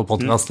om å være med på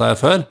podcast der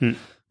før,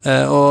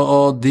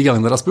 og de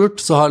gangene dere har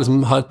spurt så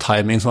har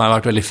timing som har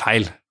vært veldig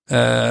feil,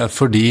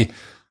 fordi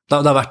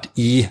det har vært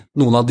i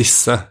noen av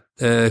disse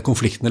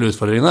konfliktene eller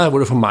utfordringene hvor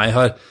det for meg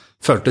har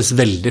føltes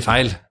veldig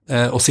feil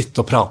å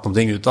sitte og prate om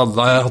ting utad.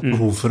 Da har jeg hatt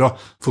behov for å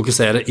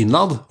fokusere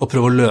innad og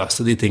prøve å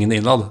løse de tingene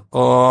innad.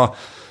 Og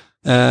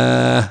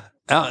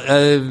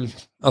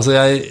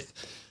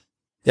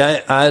jeg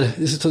er,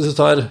 hvis du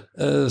tar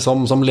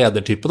som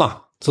ledertype da,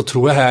 så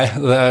tror jeg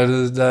det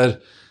er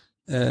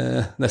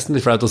nesten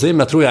litt flaut å si,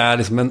 men jeg tror jeg er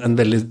liksom en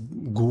veldig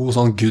god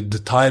sånn good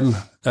time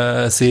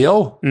CEO.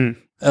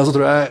 Og så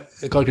tror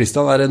jeg Carl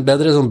Christian er en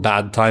bedre sånn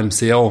bad time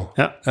CEO.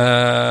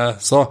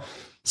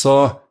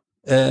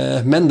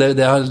 Men det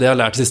jeg har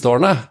lært de siste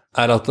årene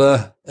er at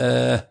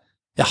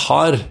jeg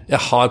har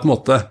på en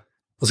måte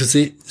hva skal jeg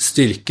si,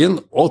 styrken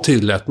og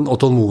tydeligheten og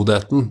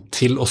tålmodigheten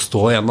til å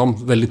stå gjennom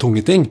veldig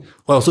tunge ting,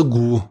 og er også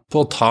god på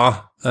å ta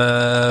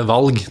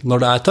valg når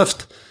det er tøft,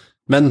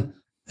 men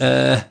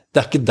det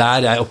er ikke der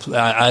jeg på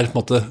en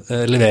måte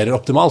leverer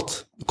optimalt.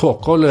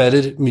 KK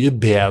leverer mye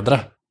bedre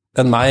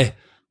enn meg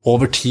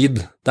over tid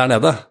der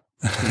nede,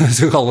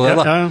 hvis vi kaller det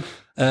da.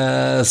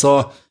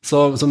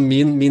 Så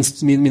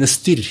mine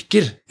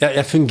styrker,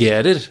 jeg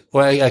fungerer, og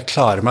jeg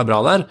klarer meg bra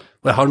der,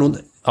 og jeg har noen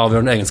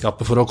avgjørende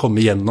egenskaper for å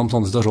komme gjennom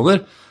sånne situasjoner,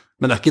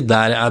 men det er ikke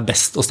der jeg er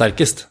best og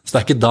sterkest. Så det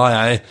er ikke da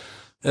jeg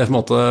på en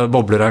måte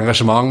bobler av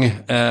engasjement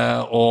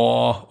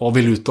og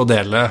vil ut og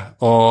dele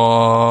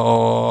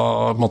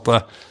og på en måte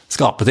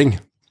skape ting.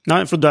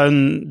 Nei, for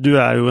du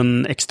er jo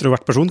en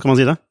ekstrovert person, kan man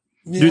si det?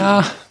 Ja.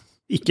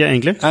 Ikke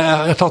egentlig?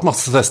 Jeg har tatt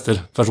masse tester,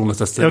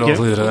 personlighetstester okay. og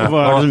så videre.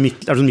 Er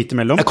du midt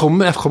imellom? Jeg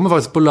kommer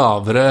faktisk på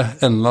lavere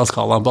enden av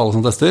skalaen på alle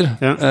sånne tester.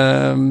 Ja.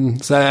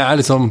 Så jeg er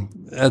liksom,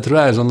 jeg tror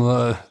jeg er sånn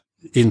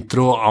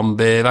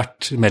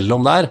intro-ambivert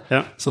mellom der.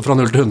 Ja. Så fra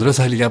 0 til 100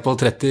 så ligger jeg på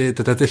 30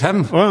 til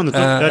 35.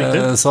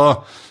 Så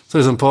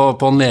liksom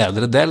på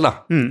nedre del da.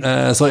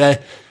 Så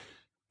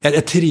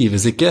jeg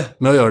trives ikke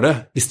med å gjøre det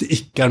hvis det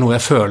ikke er noe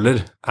jeg føler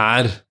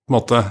er på en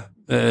måte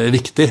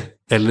viktig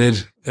eller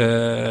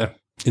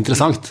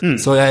interessant.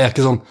 Så jeg er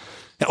ikke sånn,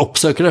 jeg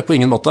oppsøker det på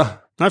ingen måte.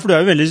 Nei, for du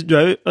er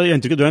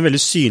en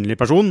veldig synlig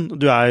person.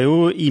 Du er jo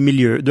i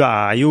miljø,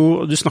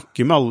 du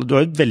snakker med alle, du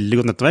har et veldig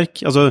godt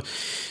nettverk. Altså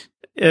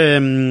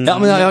ja,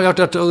 men jeg har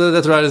hørt, og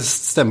det tror jeg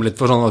stemmer litt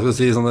for sånne, hva skal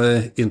si, sånne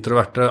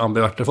introverte,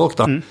 ambiverte folk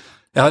da.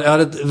 Jeg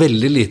har et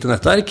veldig lite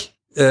nettverk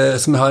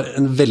som jeg har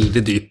en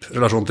veldig dyp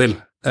relasjon til,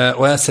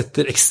 og jeg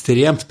setter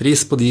ekstremt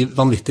pris på de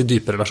vanvittig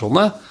dype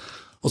relasjonene,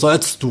 og så har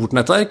jeg et stort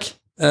nettverk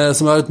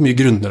som jeg har et mye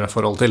grunnere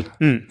forhold til,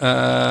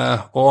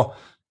 og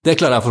det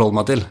klarer jeg å forholde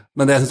meg til,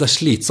 men det jeg synes er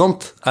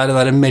slitsomt er det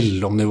der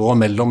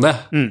mellomnivået mellom det.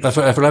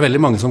 For det er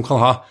veldig mange som kan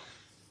ha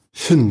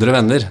 100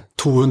 venner,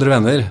 200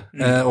 venner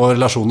og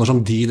relasjoner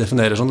som de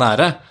definerer som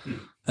nære.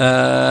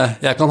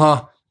 Jeg kan ha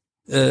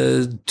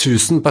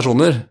 1000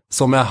 personer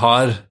som jeg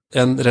har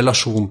en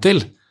relasjon til,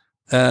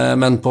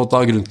 men på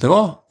et grunt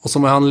nivå, og så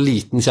må jeg ha en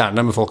liten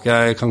kjerne med folk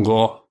jeg kan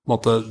gå på en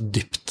måte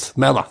dypt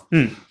med. Da.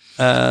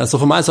 Så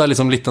for meg så er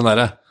liksom litt den der,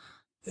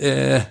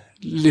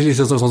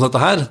 liksom sånn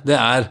dette her, det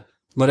er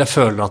når jeg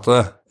føler at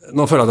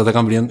det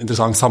kan bli en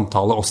interessant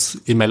samtale oss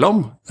imellom.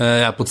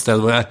 Jeg er på et sted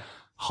hvor jeg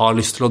har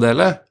lyst til å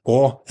dele,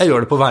 og jeg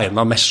gjør det på vegne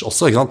av Mesh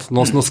også, ikke sant?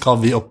 Nå skal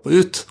vi opp og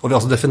ut, og vi har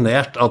også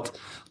definert at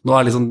nå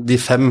er liksom de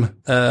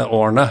 5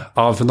 årene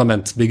av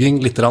fundamentsbygging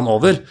litt grann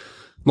over.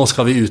 Nå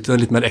skal vi ut i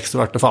den litt mer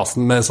ekstroverte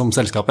fasen som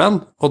selskap igjen,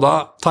 og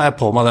da tar jeg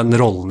på meg den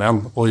rollen igjen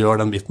og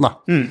gjør den biten da.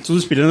 Så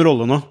du spiller en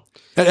rolle nå?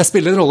 Jeg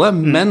spiller en rolle,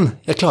 men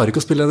jeg klarer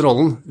ikke å spille den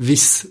rollen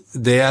hvis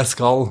det jeg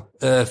skal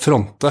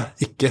fronte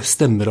ikke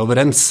stemmer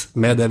overens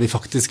med det vi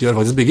faktisk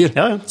bygger.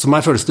 Ja. Så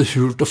meg føles det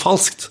hult og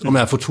falskt om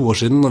jeg for 2 år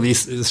siden, når vi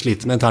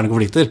sliter med interne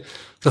konflikter,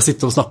 skal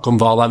sitte og snakke om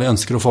hva det er vi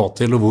ønsker å få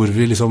til, og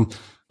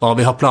hva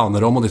vi har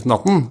planer om og ditt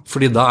natten,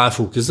 fordi da er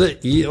fokuset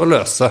i å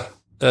løse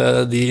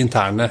de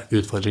interne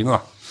utfordringene.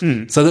 Da.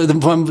 Så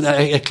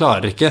jeg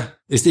klarer ikke,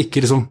 hvis det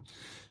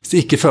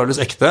ikke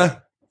føles ekte,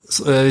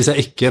 hvis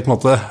jeg ikke på en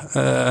måte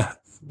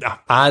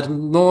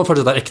nå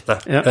føles det ekte.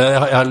 Jeg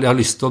har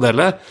lyst til å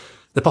dele.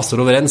 Det passer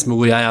overens med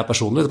hvor jeg er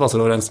personlig, det passer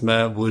overens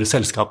med hvor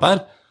selskapet er.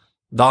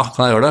 Da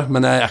kan jeg gjøre det,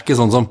 men jeg er ikke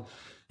sånn som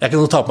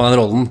tar på meg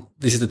den rollen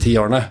de siste 10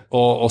 årene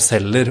og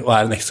selger og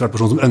er en ekstrovert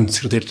person som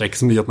ønsker å tiltrekke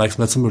så mye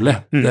oppmerksomhet som mulig.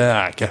 Det er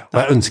jeg ikke. Og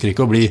jeg ønsker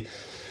ikke å bli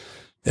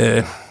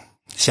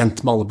kjent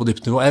med alle på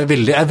dypt nivå. Jeg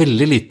er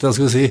veldig lite,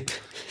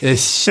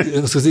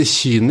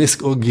 kynisk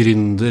og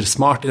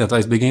gründersmart i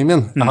nettverksbyggingen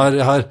min.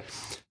 Jeg har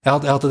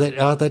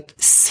hatt et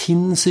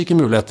sinnssyke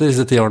muligheter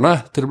disse 10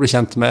 årene til å bli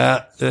kjent med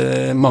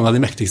mange av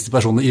de mektigste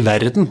personene i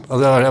verden.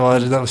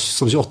 Altså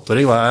som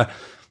 28-åring var jeg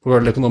på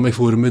World Economic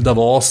Forum i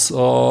Davos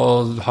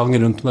og hang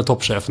rundt med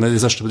toppsjefene i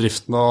de største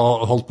bedriftene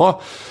og holdt på.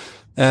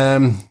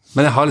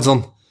 Men jeg har litt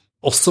sånn,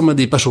 også med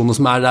de personene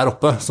som er der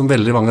oppe, som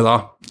veldig mange da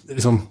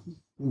liksom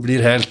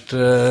blir helt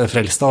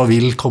frelst av og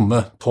vil komme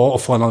på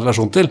og få en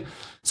relasjon til,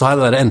 så har jeg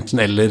det der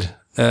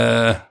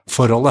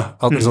enten-eller-forholdet.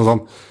 At liksom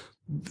sånn,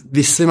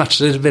 hvis vi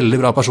matcher veldig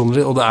bra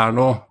personer, og det er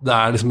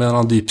liksom en eller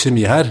annen dyp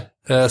kjemi her,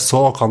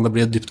 så kan det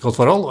bli et dypt godt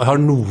forhold, og jeg har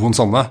noen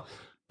sånne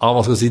av,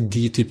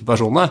 de type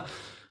personene,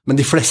 men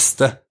de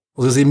fleste,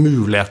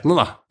 mulighetene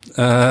da,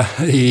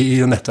 i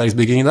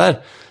nettverksbyggingen der,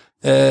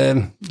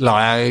 lar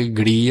jeg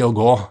gli og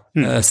gå,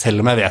 selv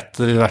om jeg vet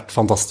det vil vært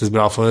fantastisk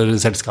bra for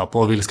selskapet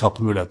og vil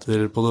skape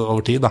muligheter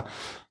over tid da.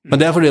 Men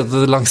det er fordi at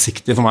det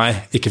langsiktige for meg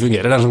ikke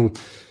fungerer. Det er sånn,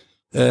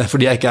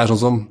 fordi jeg ikke er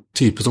sånn som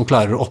type som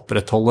klarer å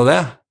opprettholde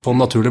det på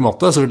en naturlig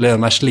måte, så vil det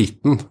gjøre meg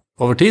sliten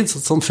over tid, så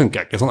sånn funker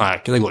jeg ikke, sånn er jeg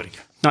ikke, det går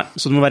ikke. Nei,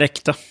 så det må være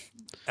ekte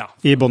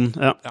i bånd,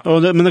 ja.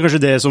 Men det er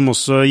kanskje det som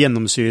også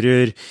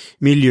gjennomsyrer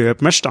miljøet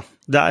på Mesh da.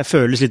 Det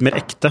føles litt mer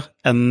ekte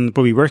enn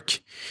på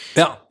WeWork.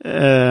 Ja.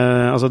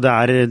 Altså det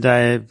er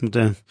på en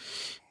måte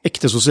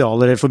ekte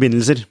sosiale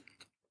forbindelser.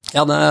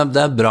 Ja, det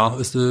er bra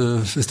hvis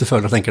du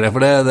føler og tenker det,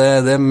 for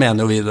det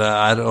mener jo vi det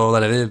er, og det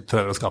er det vi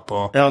prøver å skape.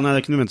 Ja, nei, det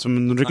er ikke noe ment som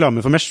noen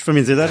reklame for Mesh fra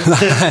min side her.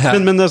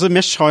 Men altså,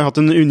 Mesh har jo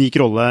hatt en unik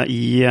rolle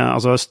i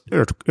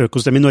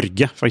økosystemet i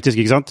Norge, faktisk,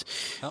 ikke sant?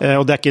 Ja.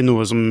 Og det er ikke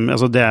noe som,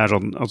 det er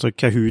sånn,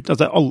 Kahoot,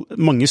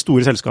 mange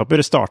store selskaper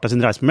startet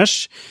sin reise på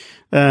Mesh,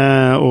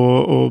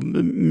 og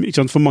ikke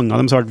sant, for mange av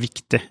dem så har det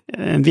vært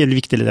en veldig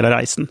viktig del av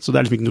reisen, så det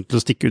er liksom ikke noe til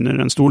å stikke under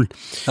en stol.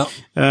 Ja.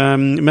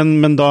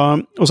 Men da,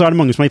 og så er det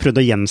mange som har prøvd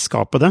å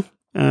gjenskape det,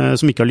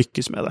 som ikke har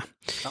lykkes med det.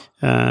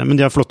 Men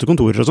de har flotte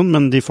kontorer og sånn,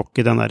 men de får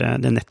ikke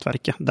det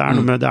nettverket. Det er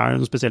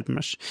noe spesielt med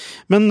Mesh.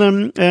 Men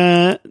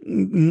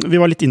vi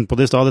var litt inne på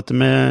det i sted, dette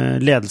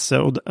med ledelse,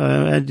 og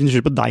jeg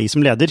nysgjerrig på deg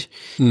som leder.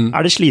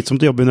 Er det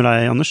slitsomt å jobbe under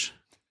deg, Anders?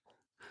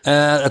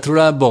 Jeg tror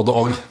det er både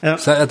og. Ja.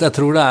 Så jeg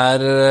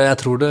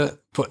tror det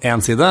på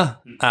en side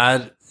er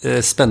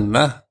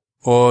spennende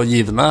og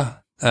givende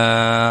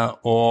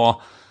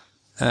og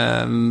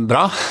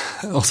bra.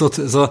 Og så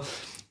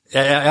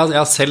jeg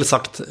har selv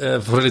sagt,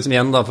 for liksom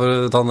igjen da,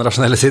 for å ta den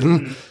rasjonelle siden,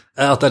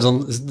 at det er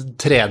sånn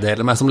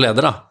tredeler meg som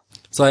leder da.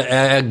 Så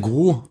jeg er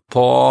god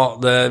på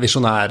det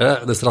visjonære,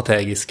 det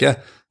strategiske,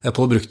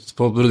 på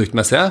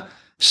produktmessige,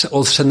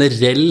 og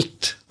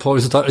generelt på,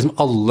 hvis du tar liksom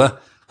alle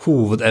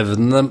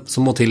hovedevnene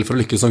som må til for å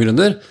lykkes som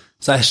gründer,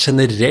 så er jeg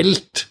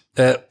generelt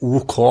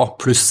OK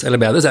pluss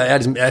eller bedre, så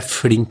jeg er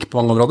flink på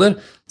mange områder,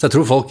 så jeg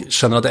tror folk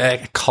skjønner at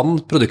jeg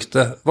kan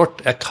produktet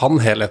vårt, jeg kan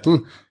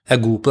helheten, jeg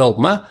er god på det jeg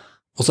holder på med,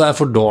 og så er jeg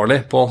for dårlig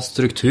på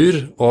struktur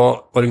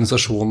og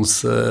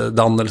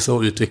organisasjonsdannelse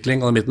og utvikling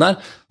og den biten der,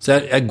 så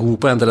jeg er god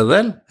på en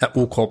tredjedel, jeg er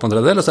OK på en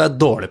tredjedel, og så er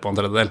jeg dårlig på en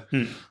tredjedel.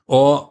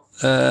 Og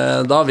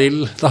da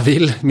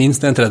vil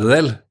minst en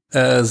tredjedel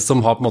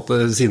som har på en måte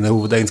sine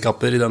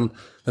hovedegenskaper i den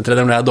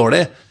tredjedelen hvor jeg er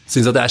dårlig,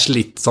 synes at det er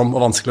slitsom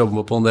og vanskelig å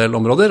jobbe på en del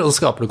områder, og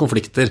så skaper det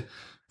konflikter.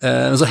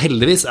 Men så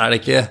heldigvis er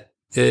det ikke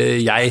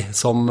jeg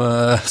som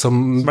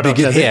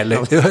bygger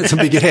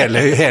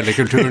hele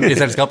kulturen i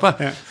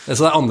selskapet.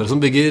 Så det er andre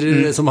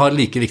som har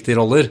like viktige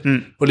roller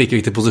og like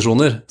viktige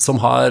posisjoner,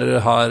 som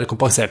har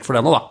kompensert for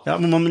det nå da. Ja,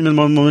 men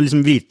man må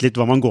liksom vite litt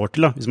hva man går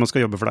til da, hvis man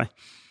skal jobbe for deg.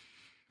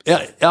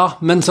 Ja,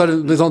 men så er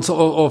det sånn,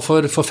 og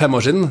for 5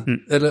 år siden,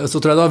 så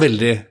tror jeg det var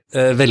veldig,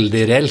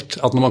 veldig reelt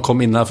at når man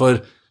kom inn her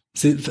for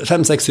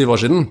 5, 6, 7 år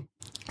siden,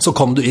 så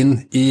kom du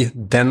inn i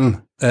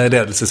den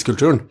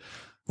ledelseskulturen,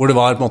 hvor det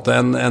var på en måte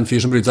en fyr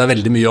som brydde seg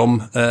veldig mye om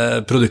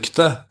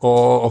produktet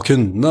og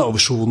kundene og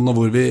visjonen og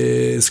hvor vi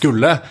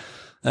skulle,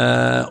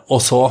 og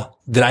så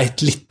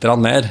dreit litt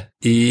mer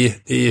i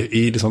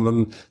liksom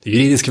det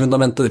juridiske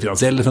fundamentet, det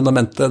finansielle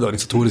fundamentet, det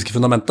organisatoriske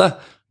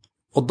fundamentet,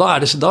 og da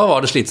var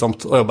det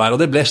slitsomt å jobbe her,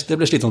 og det ble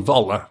slitsomt for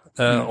alle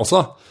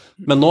også.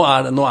 Men nå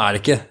er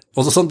det ikke.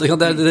 Også sånn, det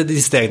er de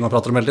stegene man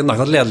prater om hele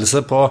tiden.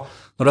 Ledelse på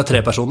når det er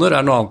 3 personer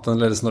er noe annet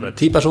enn ledelse når det er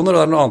 10 personer, og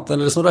det er noe annet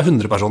enn ledelse når det er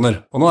 100 personer.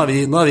 Og nå er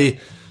vi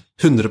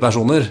 100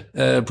 personer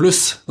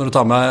pluss, når du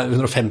tar med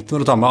 150,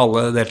 når du tar med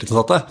alle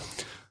deltidsansatte.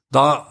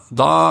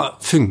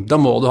 Da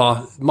må du ha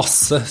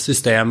masse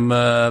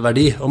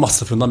systemverdi og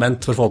masse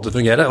fundament for å få det til å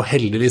fungere, og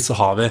heldigvis så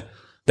har vi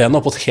det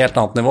nå på et helt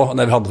annet nivå enn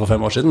det vi hadde for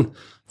 5 år siden.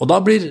 Og da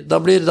blir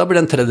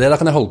den tredjedelen, da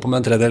kan jeg holde på med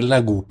den tredjedelen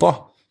jeg er god på,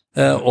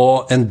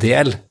 og en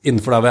del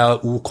innenfor der hvor jeg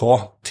er OK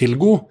til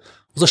god,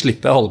 og så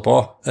slipper jeg å holde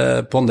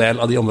på en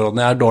del av de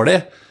områdene jeg er dårlig,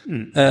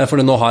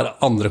 fordi nå har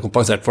andre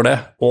kompensert for det,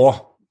 og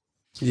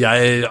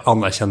jeg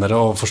anerkjenner det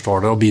og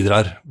forstår det og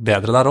bidrar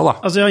bedre der også da.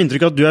 Altså jeg har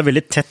inntrykk av at du er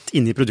veldig tett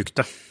inne i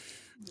produktet.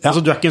 Ja.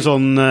 Altså du er ikke en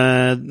sånn,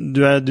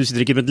 du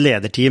sitter ikke med et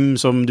lederteam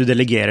som du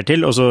delegerer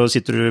til, og så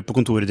sitter du på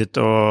kontoret ditt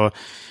og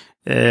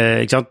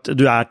ikke sant?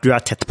 Du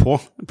er tett på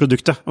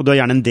produktet, og du er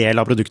gjerne en del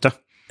av produktet.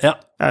 Ja.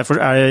 Er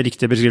det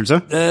riktig beskrivelse?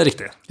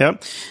 Riktig. Ja.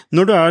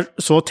 Når du er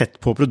så tett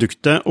på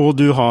produktet, og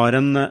du har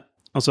en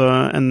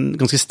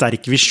ganske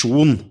sterk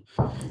visjon,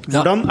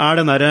 hvordan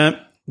er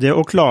det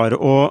å klare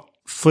å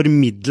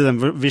formidle den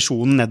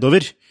visjonen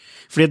nedover?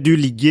 Fordi du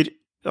ligger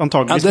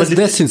antageligvis...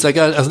 Det synes jeg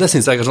ikke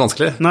er så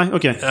vanskelig. Nei,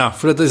 ok. Ja,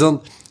 for det er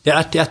sånn, jeg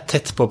er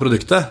tett på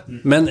produktet,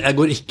 men jeg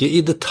går ikke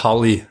i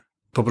detalj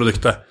på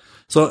produktet.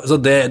 Så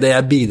det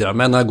jeg bidrar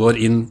med når jeg går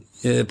inn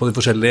på de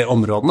forskjellige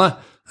områdene,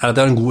 er at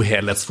jeg har en god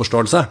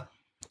helhetsforståelse.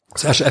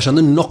 Så jeg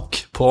skjønner nok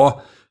på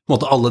en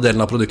måte alle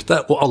delene av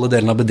produktet og alle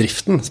delene av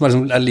bedriften, som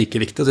er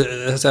like viktig. Så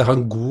jeg har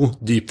en god,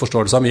 dyp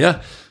forståelse av mye.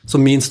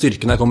 Så min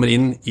styrke når jeg kommer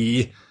inn i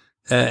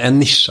en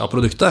nisje av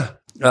produktet,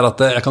 er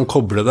at jeg kan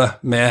koble det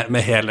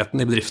med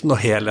helheten i bedriften og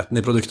helheten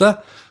i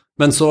produktet,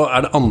 men så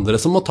er det andre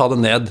som må ta det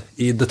ned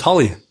i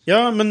detalj.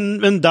 Ja,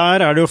 men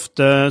der er det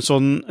ofte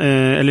sånn,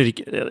 eller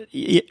ikke,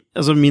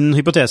 altså min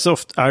hypotese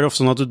er det ofte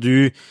sånn at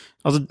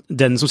altså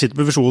den som sitter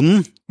på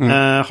visjonen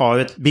har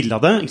jo et bilde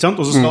av det, ikke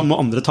sant? Og så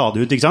må andre ta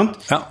det ut, ikke sant?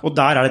 Ja. Og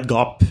der er det et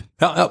gap.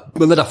 Ja,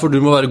 men det er derfor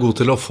du må være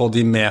god til å få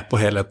de med på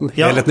helheten.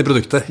 Helheten i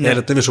produktet,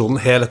 helheten i visjonen,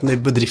 helheten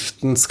i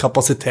bedriftens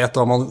kapasitet,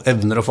 hva man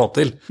evner å få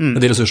til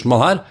med de ressursene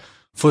man har,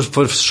 for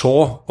så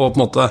å på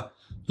en måte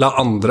la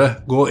andre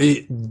gå i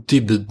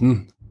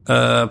dybden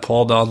på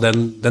da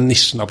den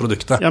nisjen av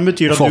produktet. Ja,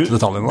 betyr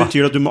det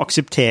at du må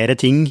akseptere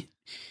ting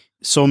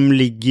som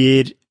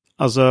ligger,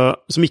 altså,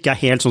 som ikke er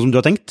helt sånn som du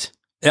har tenkt?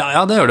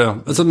 Ja, det gjør det jo.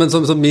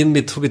 Men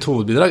mitt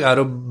hovedbidrag er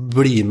å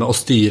bli med og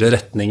styre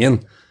retningen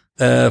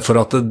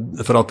for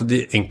at de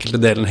enkelte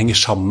delene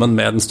henger sammen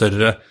med den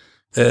større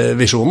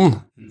visjonen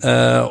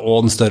og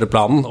den større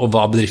planen, og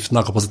hva bedriften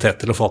har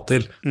kapasitet til å få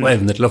til, og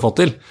evner til å få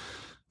til.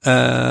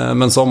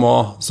 Men så må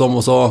på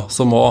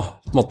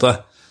en måte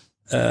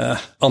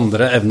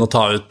andre evne å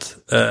ta ut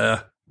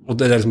og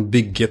det liksom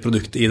bygge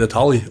produktet i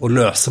detalj og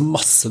løse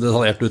masse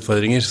detaljerte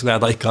utfordringer som jeg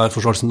da ikke har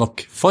forståelse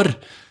nok for,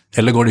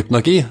 eller går dypt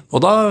nok i, og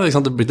da, ikke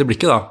sant, det blir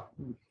ikke da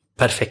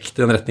perfekt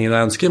i den retningen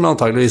jeg ønsker, men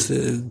antageligvis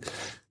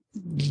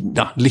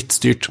litt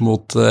styrt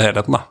mot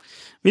helheten da.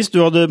 Hvis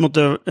du hadde,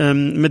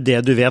 med det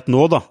du vet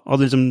nå da,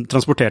 hadde liksom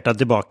transportert deg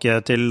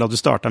tilbake til da du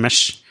startet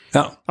Mesh,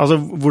 altså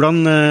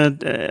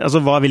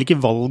hvilke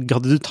valg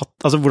hadde du tatt,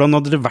 altså hvordan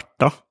hadde det vært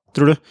da,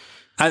 tror du?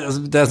 Nei, altså,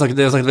 det har jeg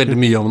snakket veldig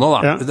mye om nå da.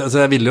 Altså,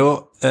 jeg ville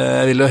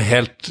jo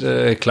helt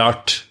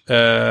klart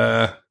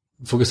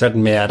fokusert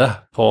mer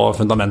på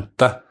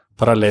fundamentet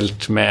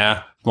parallelt med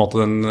på en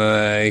måte den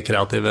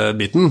kreative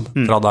biten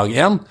fra dag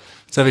 1.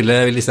 Så jeg ville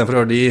i stedet for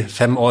å gjøre de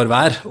 5 år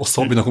hver, og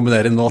så begynne å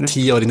kombinere nå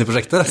 10 år inn i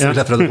prosjektet, så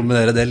ville jeg prøve å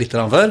kombinere det litt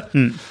før.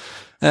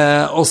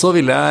 Og så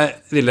ville jeg,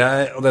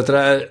 og det tror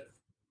jeg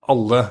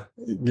alle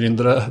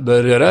gründere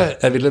bør gjøre,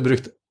 jeg ville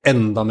brukt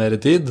enda mer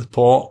tid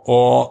på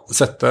å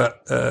sette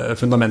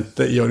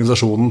fundamentet i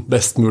organisasjonen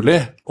best mulig,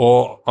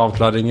 og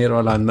avklaringer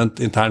og alignment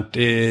internt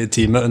i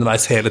teamet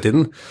underveis hele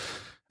tiden.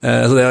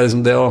 Så det er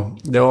liksom det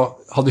å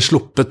hadde vi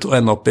sluppet å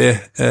ende opp i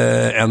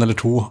 1 eller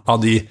 2 av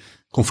de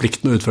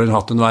konfliktene og utfordringene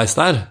hatt underveis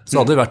der,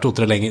 så hadde vi vært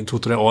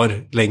 2-3 år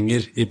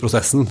lenger i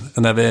prosessen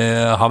enn det vi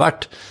har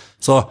vært.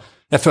 Så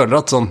jeg føler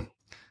at sånn,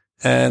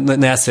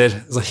 når jeg ser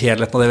så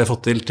helheten av det vi har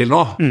fått til nå,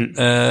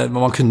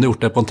 man kunne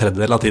gjort det på en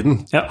tredjedel av tiden,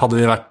 hadde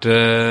vi vært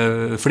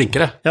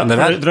flinkere enn det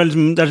vi er.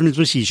 Det er litt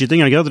som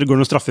skiskyting, er det ikke? At det går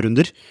noen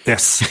strafferunder.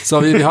 Yes, så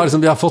vi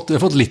har fått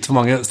litt for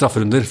mange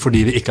strafferunder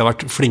fordi vi ikke har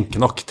vært flinke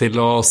nok til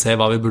å se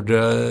hva vi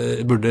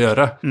burde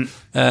gjøre.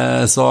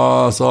 Så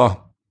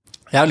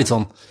jeg er litt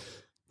sånn,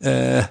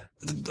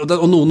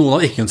 og noen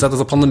har ikke kunnet sett,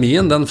 altså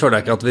pandemien, den føler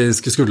jeg ikke at vi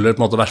skulle på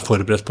en måte vært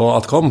forberedt på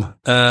at kom,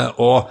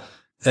 og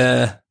vi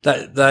har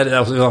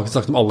ikke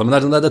snakket om alle, men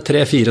det er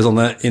 3-4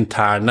 sånne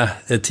interne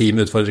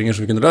teamutfordringer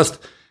som vi kunne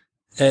løst.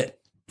 1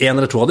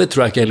 eller 2 av de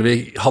tror jeg ikke heller vi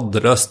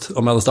hadde løst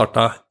om jeg hadde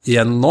startet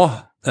igjen nå,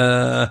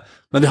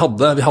 men vi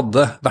hadde i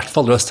hvert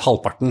fall løst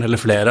halvparten eller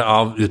flere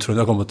av utfordringene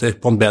vi har kommet til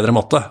på en bedre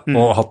måte,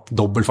 og hatt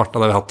dobbelt fart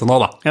av det vi har hatt til nå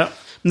da. Ja,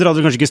 men dere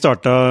hadde kanskje ikke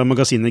startet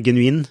magasinet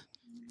Genuin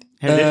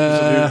heller,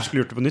 så du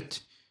skulle gjort det på nytt?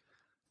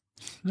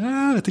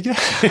 Jeg vet ikke.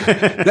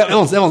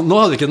 Nå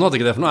hadde ikke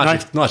det, for nå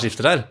er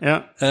skifter der.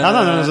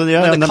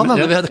 Men det kan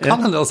hende vi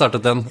hadde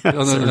startet den.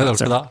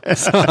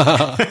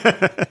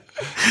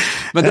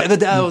 Men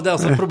det er jo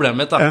også problemet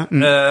mitt da,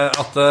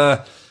 at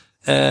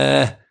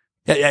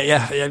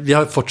vi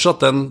har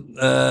fortsatt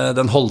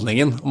den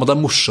holdningen om at det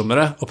er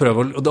morsommere å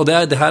prøve, og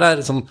det her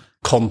er sånn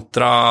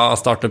kontra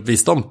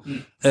startup-visdom.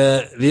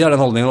 Vi har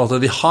den holdningen om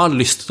at vi har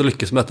lyst til å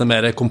lykkes med dette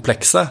mer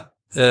komplekse,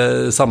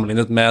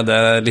 sammenlignet med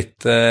det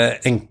litt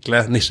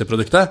enkle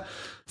nisjeproduktet,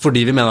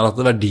 fordi vi mener at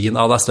verdien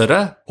av det er større,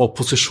 og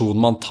posisjonen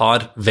man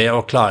tar ved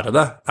å klare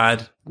det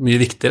er mye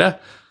viktigere.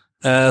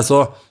 Så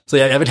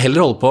jeg vil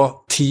heller holde på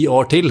 10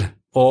 år til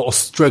og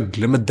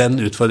struggle med den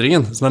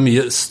utfordringen, som er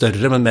mye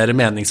større, men mer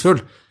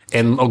meningsfull,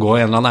 enn å gå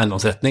i en eller annen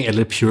eiendomsretning,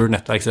 eller pure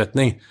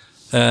nettverksretning,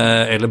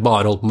 eller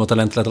bare holde på med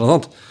talent eller noe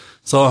sånt.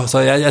 Så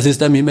jeg synes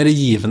det er mye mer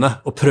givende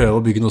å prøve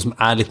å bygge noe som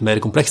er litt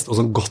mer komplekst, og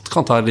som godt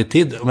kan ta litt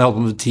tid, om jeg holder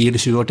på med 10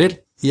 eller 20 år til,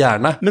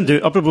 gjerne. Men du,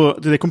 apropos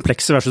det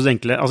komplekse versus det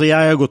enkle, altså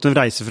jeg har gått en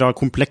reise fra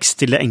kompleks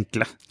til det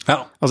enkle.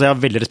 Altså jeg har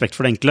veldig respekt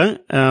for det enkle.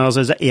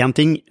 Altså hvis det er en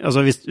ting,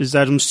 altså hvis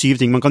det er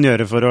 7 ting man kan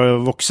gjøre for å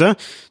vokse,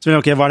 så vil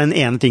jeg, hva er den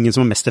ene tingen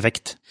som har mest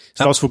effekt?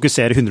 Så la oss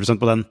fokusere 100%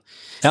 på den.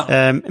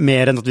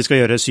 Mer enn at vi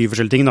skal gjøre 7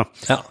 forskjellige ting da.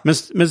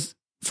 Men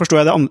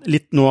forstår jeg det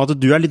litt nå, at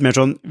du er litt mer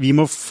sånn,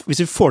 hvis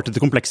vi får til det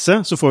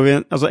komplekse, så får vi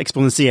altså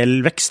eksponentiell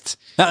vekst.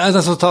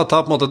 Altså ta på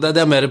en måte, det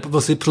er mer på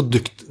å si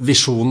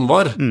produktvisjonen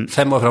vår,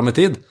 5 år frem i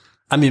tid,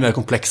 er mye mer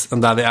kompleks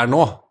enn der vi er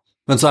nå.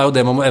 Men så er jo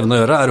det man må evne å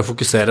gjøre, er å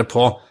fokusere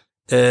på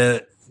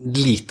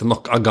lite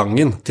nok av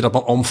gangen til at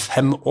man om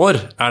 5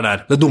 år er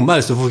der. Det dumme er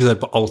hvis du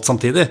fokuserer på alt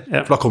samtidig,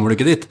 for da kommer du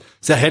ikke dit.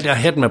 Så jeg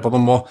er helt med på at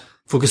man må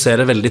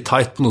fokusere veldig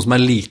tight på noe som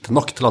er lite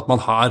nok til at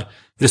man har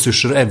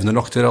ressurser og evner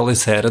nok til å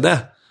realisere det.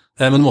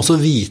 Men du må også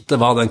vite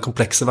hva den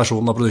komplekse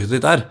versjonen av produktet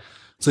ditt er.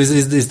 Så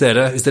hvis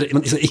dere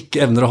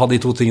ikke evner å ha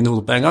de 2 tingene i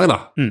hodet på en gang, da,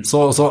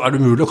 så er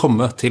det umulig å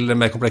komme til det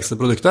mer komplekse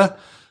produktet.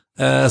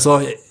 Så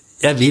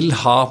jeg vil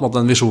ha på en måte,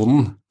 den visjonen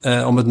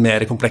om et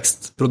mer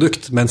komplekst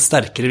produkt med en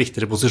sterkere,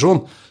 viktigere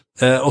posisjon.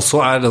 Og så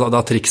er det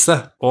da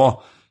trikset å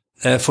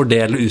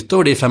fordele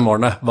utover de 5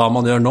 årene hva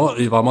man gjør nå,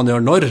 hva man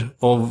gjør når,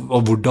 og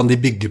hvordan de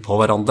bygger på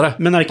hverandre.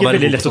 Men er det ikke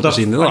veldig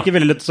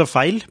lett å ta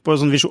feil på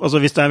sånn visjon, altså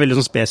hvis det er veldig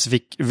sånn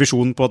spesifik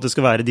visjon på at det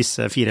skal være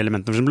disse 4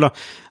 elementene for eksempel, da,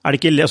 er det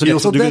ikke lett,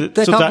 så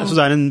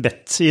det er en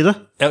bet i det?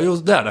 Ja, jo,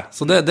 det er det.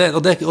 Så det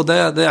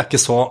er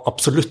ikke så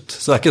absolutt.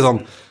 Så det er ikke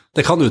sånn,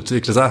 det kan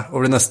utvikle seg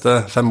over de neste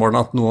 5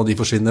 årene at noen av de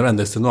forsvinner og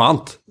endres til noe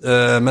annet,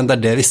 men det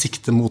er det vi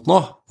sikter mot nå,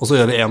 og så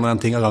gjør vi en og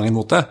en ting av gangen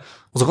mot det.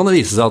 Og så kan det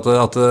vise seg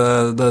at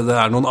det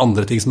er noen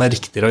andre ting som er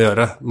riktigere å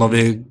gjøre når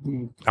vi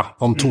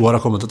om 2 år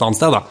har kommet et annet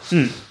sted. Da.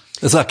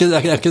 Så jeg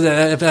har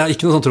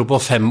ikke noe sånn tro på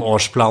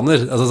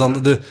 5-årsplaner. Altså, sånn,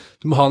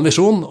 du må ha en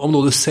visjon om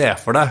noe du ser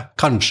for deg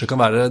kanskje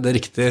kan være det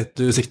riktige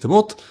du sikter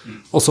mot,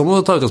 og så må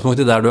du ta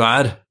utgangspunkt i der du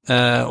er,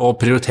 og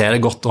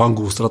prioritere godt og ha en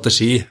god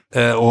strategi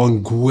og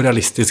en god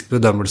realistisk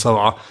bedømmelse av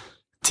hva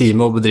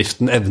teamet og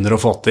bedriften evner å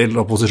få til,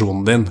 og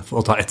posisjonen din, for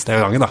å ta ett steg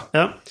av gangen da.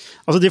 Ja,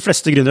 altså de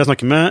fleste gründere jeg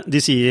snakker med, de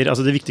sier,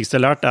 altså det viktigste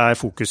jeg har lært er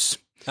fokus.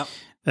 Ja.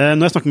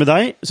 Når jeg snakker med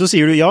deg, så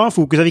sier du, ja,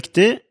 fokus er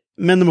viktig,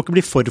 men det må ikke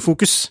bli for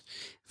fokus.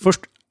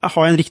 Først,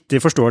 ha en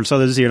riktig forståelse av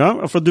det du sier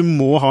da, for du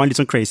må ha en litt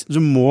sånn crazy,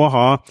 du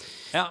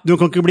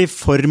kan ikke bli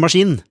for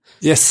maskin.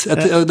 Yes. Er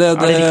det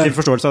en riktig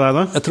forståelse av deg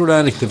da? Jeg tror det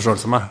er en riktig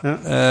forståelse av meg. Ja.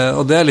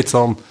 Og det er litt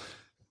sånn,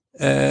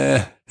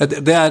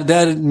 det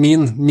er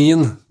min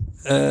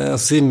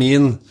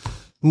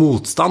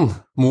motstand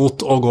mot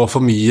å gå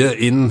for mye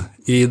inn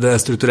i det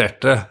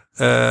strukturerte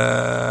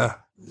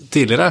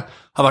tidligere,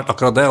 har vært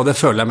akkurat det, og det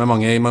føler jeg med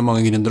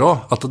mange gründere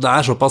også, at det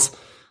er såpass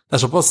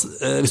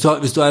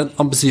hvis du er en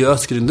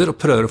ambisiøs gründer og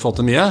prøver å få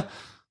til mye,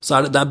 så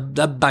er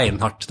det er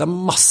beinhardt, det er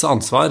masse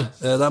ansvar,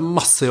 det er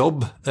masse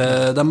jobb,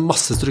 det er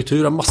masse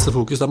struktur, det er masse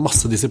fokus, det er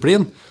masse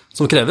disiplin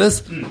som kreves,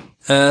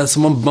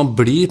 så man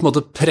blir på en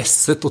måte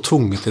presset og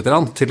tvunget litt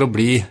til å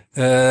bli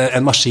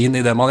en maskin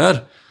i det man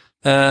gjør.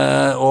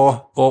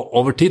 Og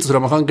over tid så tror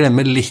jeg man kan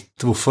glemme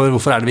litt hvorfor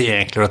er det vi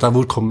egentlig gjør dette,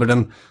 hvor kommer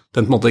den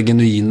på en måte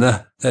genuine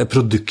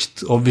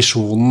produkt- og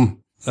visjonen,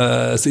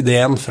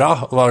 ideen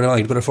fra, og hva er det man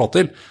egentlig prøver å få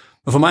til.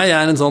 Men for meg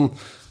er en sånn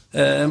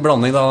en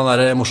blanding av den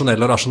der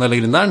emosjonelle og rasjonelle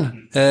gründeren.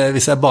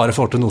 Hvis jeg bare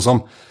får til noe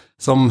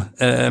som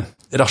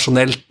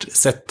rasjonelt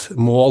sett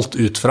målt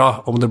ut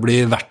fra om det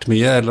blir verdt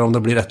mye, eller om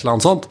det blir et eller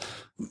annet sånt,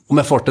 om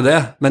jeg får til det,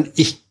 men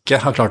ikke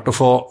har klart å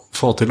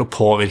få til å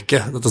påvirke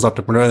dette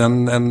startup-miljøet i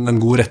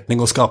en god retning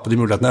og skape de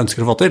mulighetene jeg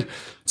ønsker å få til,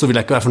 så vil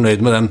jeg ikke være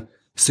fornøyd med den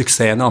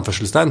suksessen i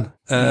anførselstegn.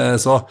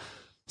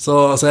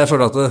 Så jeg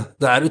føler at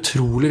det er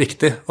utrolig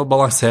viktig å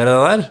balansere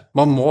det der.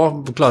 Man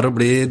må klare å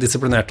bli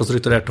disiplinert og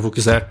strukturert og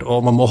fokusert,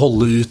 og man må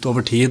holde ut over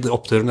tid,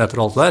 oppturer,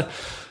 nedturer og alt det der.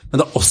 Men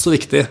det er også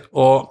viktig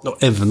å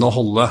evne å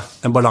holde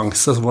en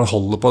balanse, så man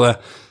holder på det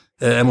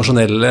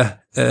emosjonelle,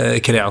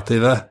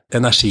 kreative,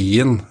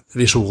 energien,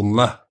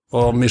 visjonene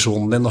og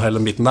misjonen din og hele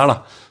biten der da.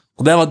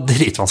 Og det var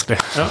dritvanskelig.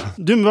 Ja.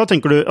 Du, hva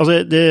tenker du? Altså,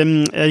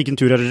 jeg gikk en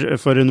tur her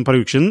for noen par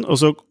uker siden, og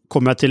så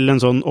kom jeg til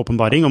en sånn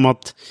åpenbaring om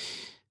at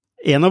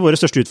en av våre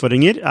største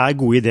utfordringer er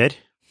gode ideer.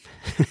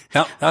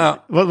 Ja.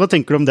 Hva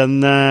tenker du om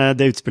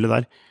det utspillet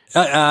der?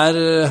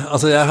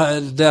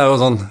 Det er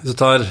jo sånn, hvis du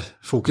tar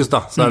fokus da,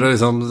 så er det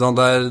liksom sånn,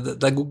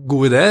 det er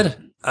gode ideer,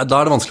 da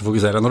er det vanskelig å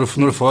fokusere. Når du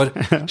får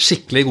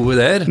skikkelig gode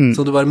ideer,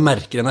 så du bare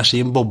merker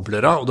energien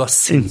bobler av, og du har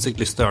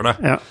sinnssykt lyst til å gjøre det.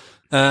 Ja.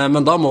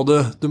 Men da må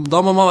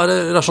man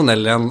være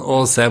rasjonell igjen,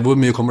 og se hvor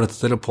mye kommer dette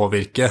til å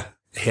påvirke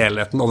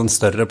helheten og den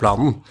større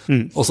planen.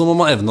 Og så må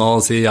man evne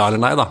å si ja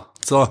eller nei da.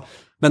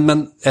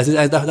 Men jeg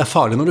synes det er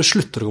farlig når du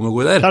slutter å komme med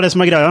gode ideer. Det er det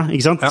som er greia,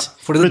 ikke sant? Ja,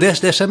 for det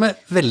skjer med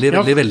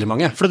veldig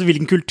mange. For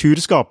hvilken kultur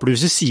skaper du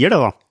hvis du sier det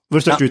da? Vår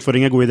største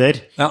utfordring er gode ideer.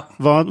 Ja.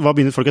 Hva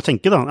begynner folk å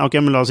tenke da? Ok,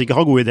 men la oss ikke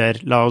ha gode ideer.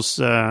 La oss...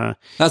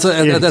 jeg tror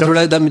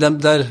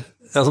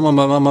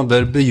man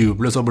bør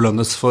bejubles og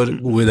belønnes for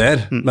gode ideer,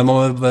 men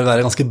man bør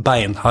være ganske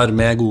beinhard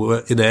med gode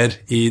ideer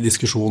i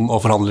diskusjon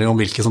og forhandling om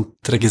hvilke som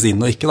trekkes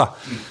inn og ikke da.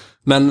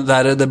 Men det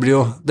er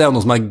jo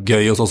noe som er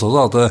gøy hos oss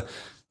også, at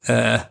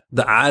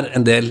det er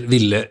en del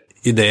ville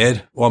ideer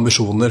og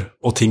ambisjoner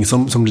og ting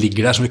som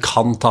ligger der som vi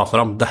kan ta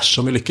fram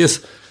dersom vi lykkes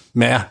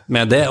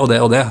med det og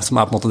det og det, som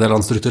er på en måte del av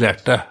den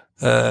strukturerte,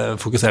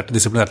 fokuserte,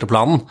 disiplinerte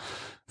planen.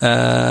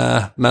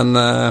 Men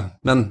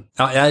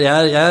ja,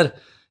 jeg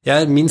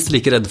er minst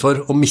like redd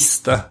for å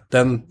miste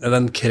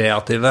den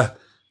kreative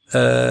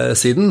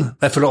siden.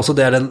 Jeg føler også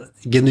det er den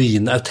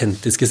genuine,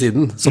 autentiske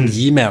siden som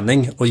gir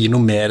mening og gir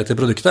noe mer til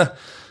produktet.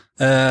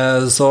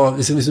 Så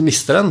hvis du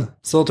mister den,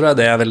 så tror jeg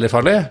det er veldig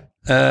farlig.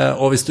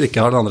 Og hvis du ikke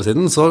har den andre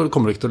siden, så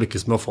kommer du ikke til å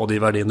lykkes med å få de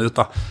verdiene ut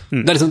da.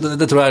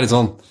 Det tror jeg er litt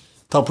sånn,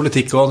 ta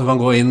politikk også, du kan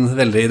gå inn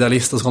veldig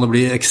idealist, og så kan du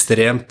bli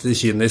ekstremt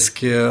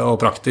kynisk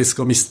og praktisk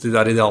og miste de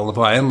der idealene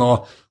på veien,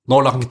 og nå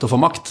langt å få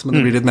makt, men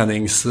det blir litt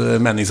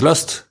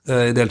meningsløst.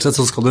 Ideelt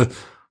sett så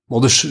må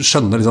du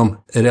skjønne liksom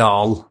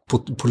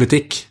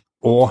realpolitikk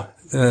og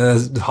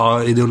ha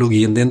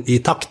ideologien din i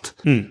takt.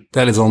 Det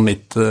er litt sånn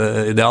mitt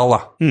ideal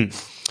da.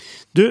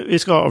 Du, vi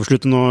skal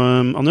avslutte nå,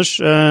 Anders.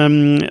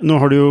 Nå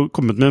har du jo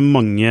kommet med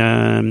mange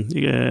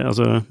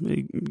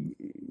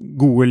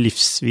gode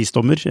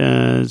livsvisdommer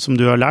som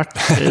du har lært.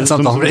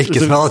 Samtalen ble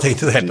ikke som jeg hadde tenkt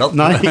i det hele tatt.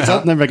 Nei, ikke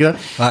sant? Nei, ble ikke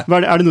det.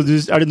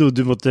 Er det noe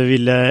du måtte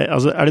ville,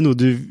 altså, er det noe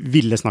du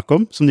ville snakke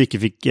om, som du ikke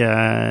fikk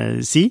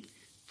si?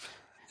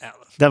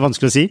 Det er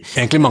vanskelig å si.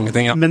 Egentlig mange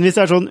ting, ja. Men hvis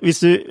det er sånn,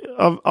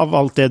 av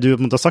alt det du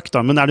måtte ha sagt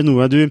da, men er det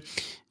noe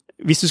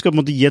hvis du skal på en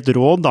måte gi et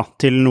råd da,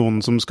 til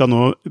noen som skal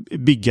nå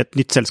bygge et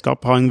nytt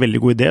selskap, ha en veldig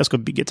god idé og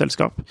skal bygge et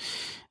selskap,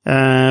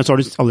 så har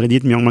du allerede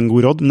gitt mange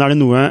gode råd, men er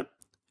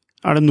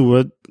det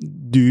noe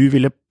du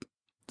ville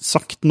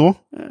sagt nå,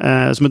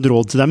 som et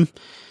råd til dem,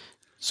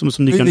 som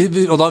de kan...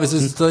 Og da, hvis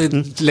du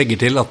legger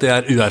til at de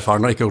er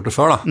uerfarne og ikke har gjort det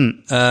før da,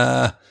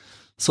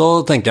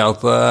 så tenker jeg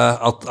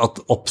at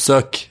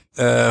oppsøk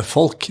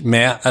folk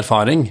med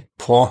erfaring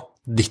på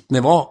ditt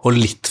nivå, og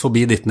litt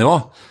forbi ditt nivå.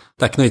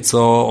 Det er ikke noe vits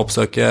å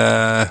oppsøke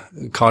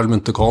Carl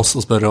Munthe Kaas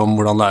og spørre om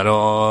hvordan det er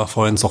å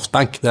få en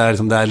softbank. Det er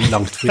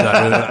langt forbi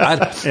der du er.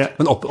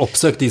 Men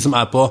oppsøk de som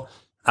er på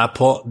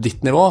på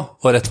ditt nivå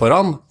og rett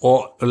foran,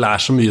 og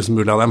lær så mye som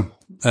mulig av dem.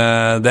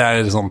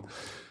 Det sånn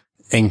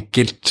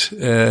enkelt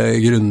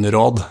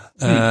grunnråd.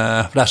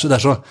 For det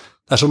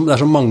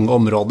er så mange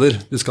områder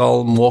du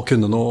må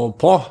kunne noe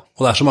på, og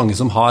det er så mange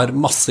som har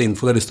masse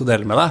info de har lyst til å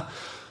dele med deg.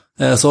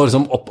 Så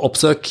liksom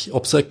oppsøk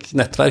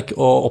nettverk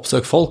og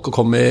oppsøk folk og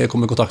kom i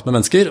kontakt med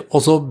mennesker, og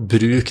så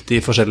bruk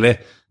de forskjellige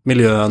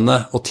miljøene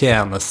og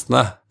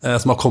tjenestene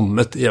som har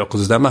kommet i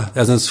økosystemet.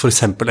 Jeg synes for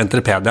eksempel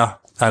Entrepedia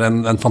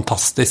en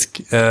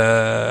fantastisk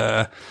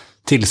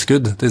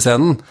tilskudd til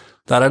scenen.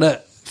 Der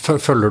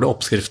følger du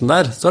oppskriften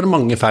der, så det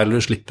mange feil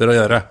du slipper å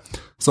gjøre.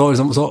 Så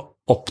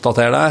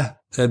oppdater deg,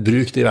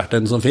 bruk de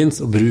verktøyene som finnes,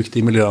 og bruk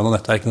de miljøene og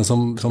nettverkene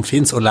som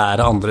finnes, og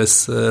lære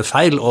andres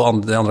feil,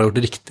 og de andre har gjort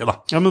det riktig, da.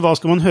 Ja, men hva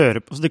skal man høre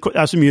på? Det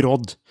så mye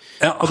råd,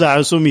 og det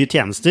jo så mye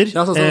tjenester,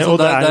 ja, og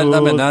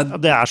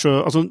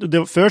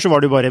før så var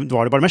det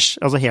bare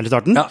mesh, altså helt i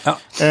starten. Ja.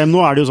 Nå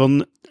det jo sånn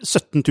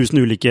 17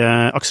 000 ulike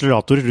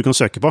akseleratorer du kan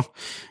søke på.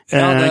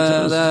 Ja,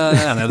 det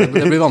enig i.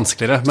 Det blir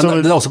vanskeligere,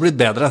 men det har også blitt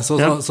bedre,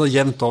 så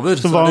jevnt over,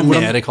 så det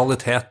mer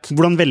kvalitet.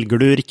 Hvordan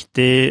velger du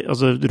riktig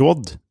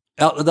råd?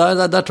 Ja,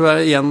 der tror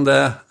jeg igjen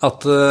det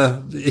at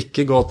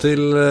ikke gå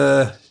til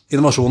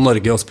Innovasjon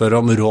Norge og spør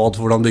om råd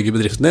for hvordan bygge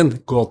bedriften din.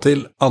 Gå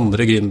til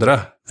andre gründere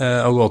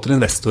og gå til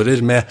investorer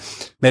med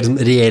liksom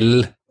reell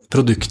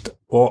produkt-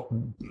 og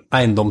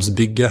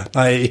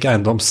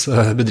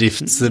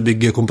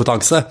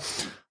bedriftsbyggekompetanse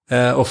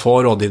og få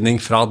rådgivning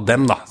fra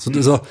dem, da.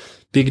 Så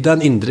bygg deg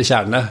en indre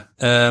kjerne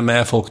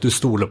med folk du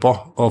stoler på,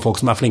 og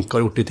folk som flinke og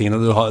har gjort de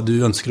tingene du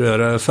ønsker å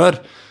gjøre før.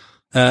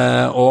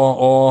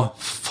 Og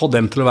få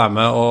dem til å være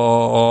med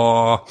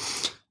og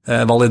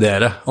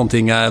validere om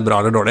ting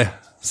bra eller dårlig.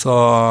 Så,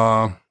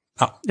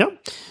 ja.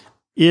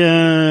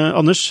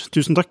 Anders,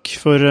 tusen takk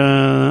for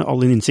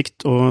all din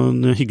innsikt og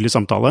en hyggelig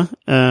samtale,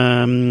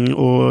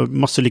 og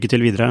masse lykke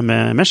til videre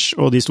med Mesh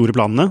og de store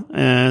planene.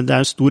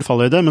 Det stor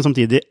fallhøyde, men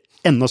samtidig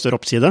enda større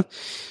oppside.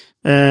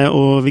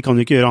 Og vi kan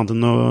jo ikke gjøre annet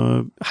enn å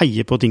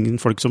heie på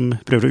folk som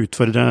prøver å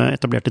utfordre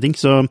etablerte ting,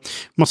 så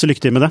masse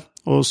lykke til med det,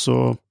 og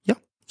så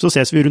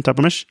ses vi rundt her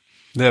på Mesh.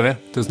 Det gjør vi.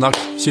 Tusen takk.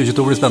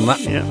 2022 blir spennende.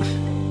 Ja.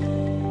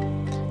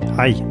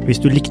 Hei, hvis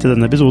du likte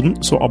denne episoden,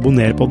 så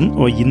abonner på den,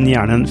 og gi den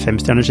gjerne en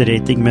 5-stjerners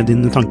rating med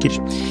dine tanker.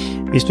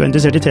 Hvis du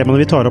interessert i temaene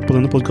vi tar opp på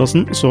denne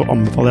podcasten, så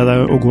anbefaler jeg deg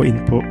å gå inn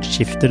på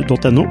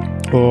skifter.no,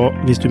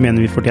 og hvis du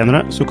mener vi fortjener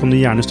det, så kan du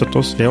gjerne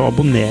støtte oss ved å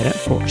abonnere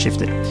på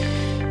Skifter.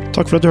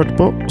 Takk for at du hørte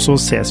på, så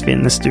ses vi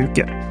neste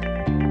uke.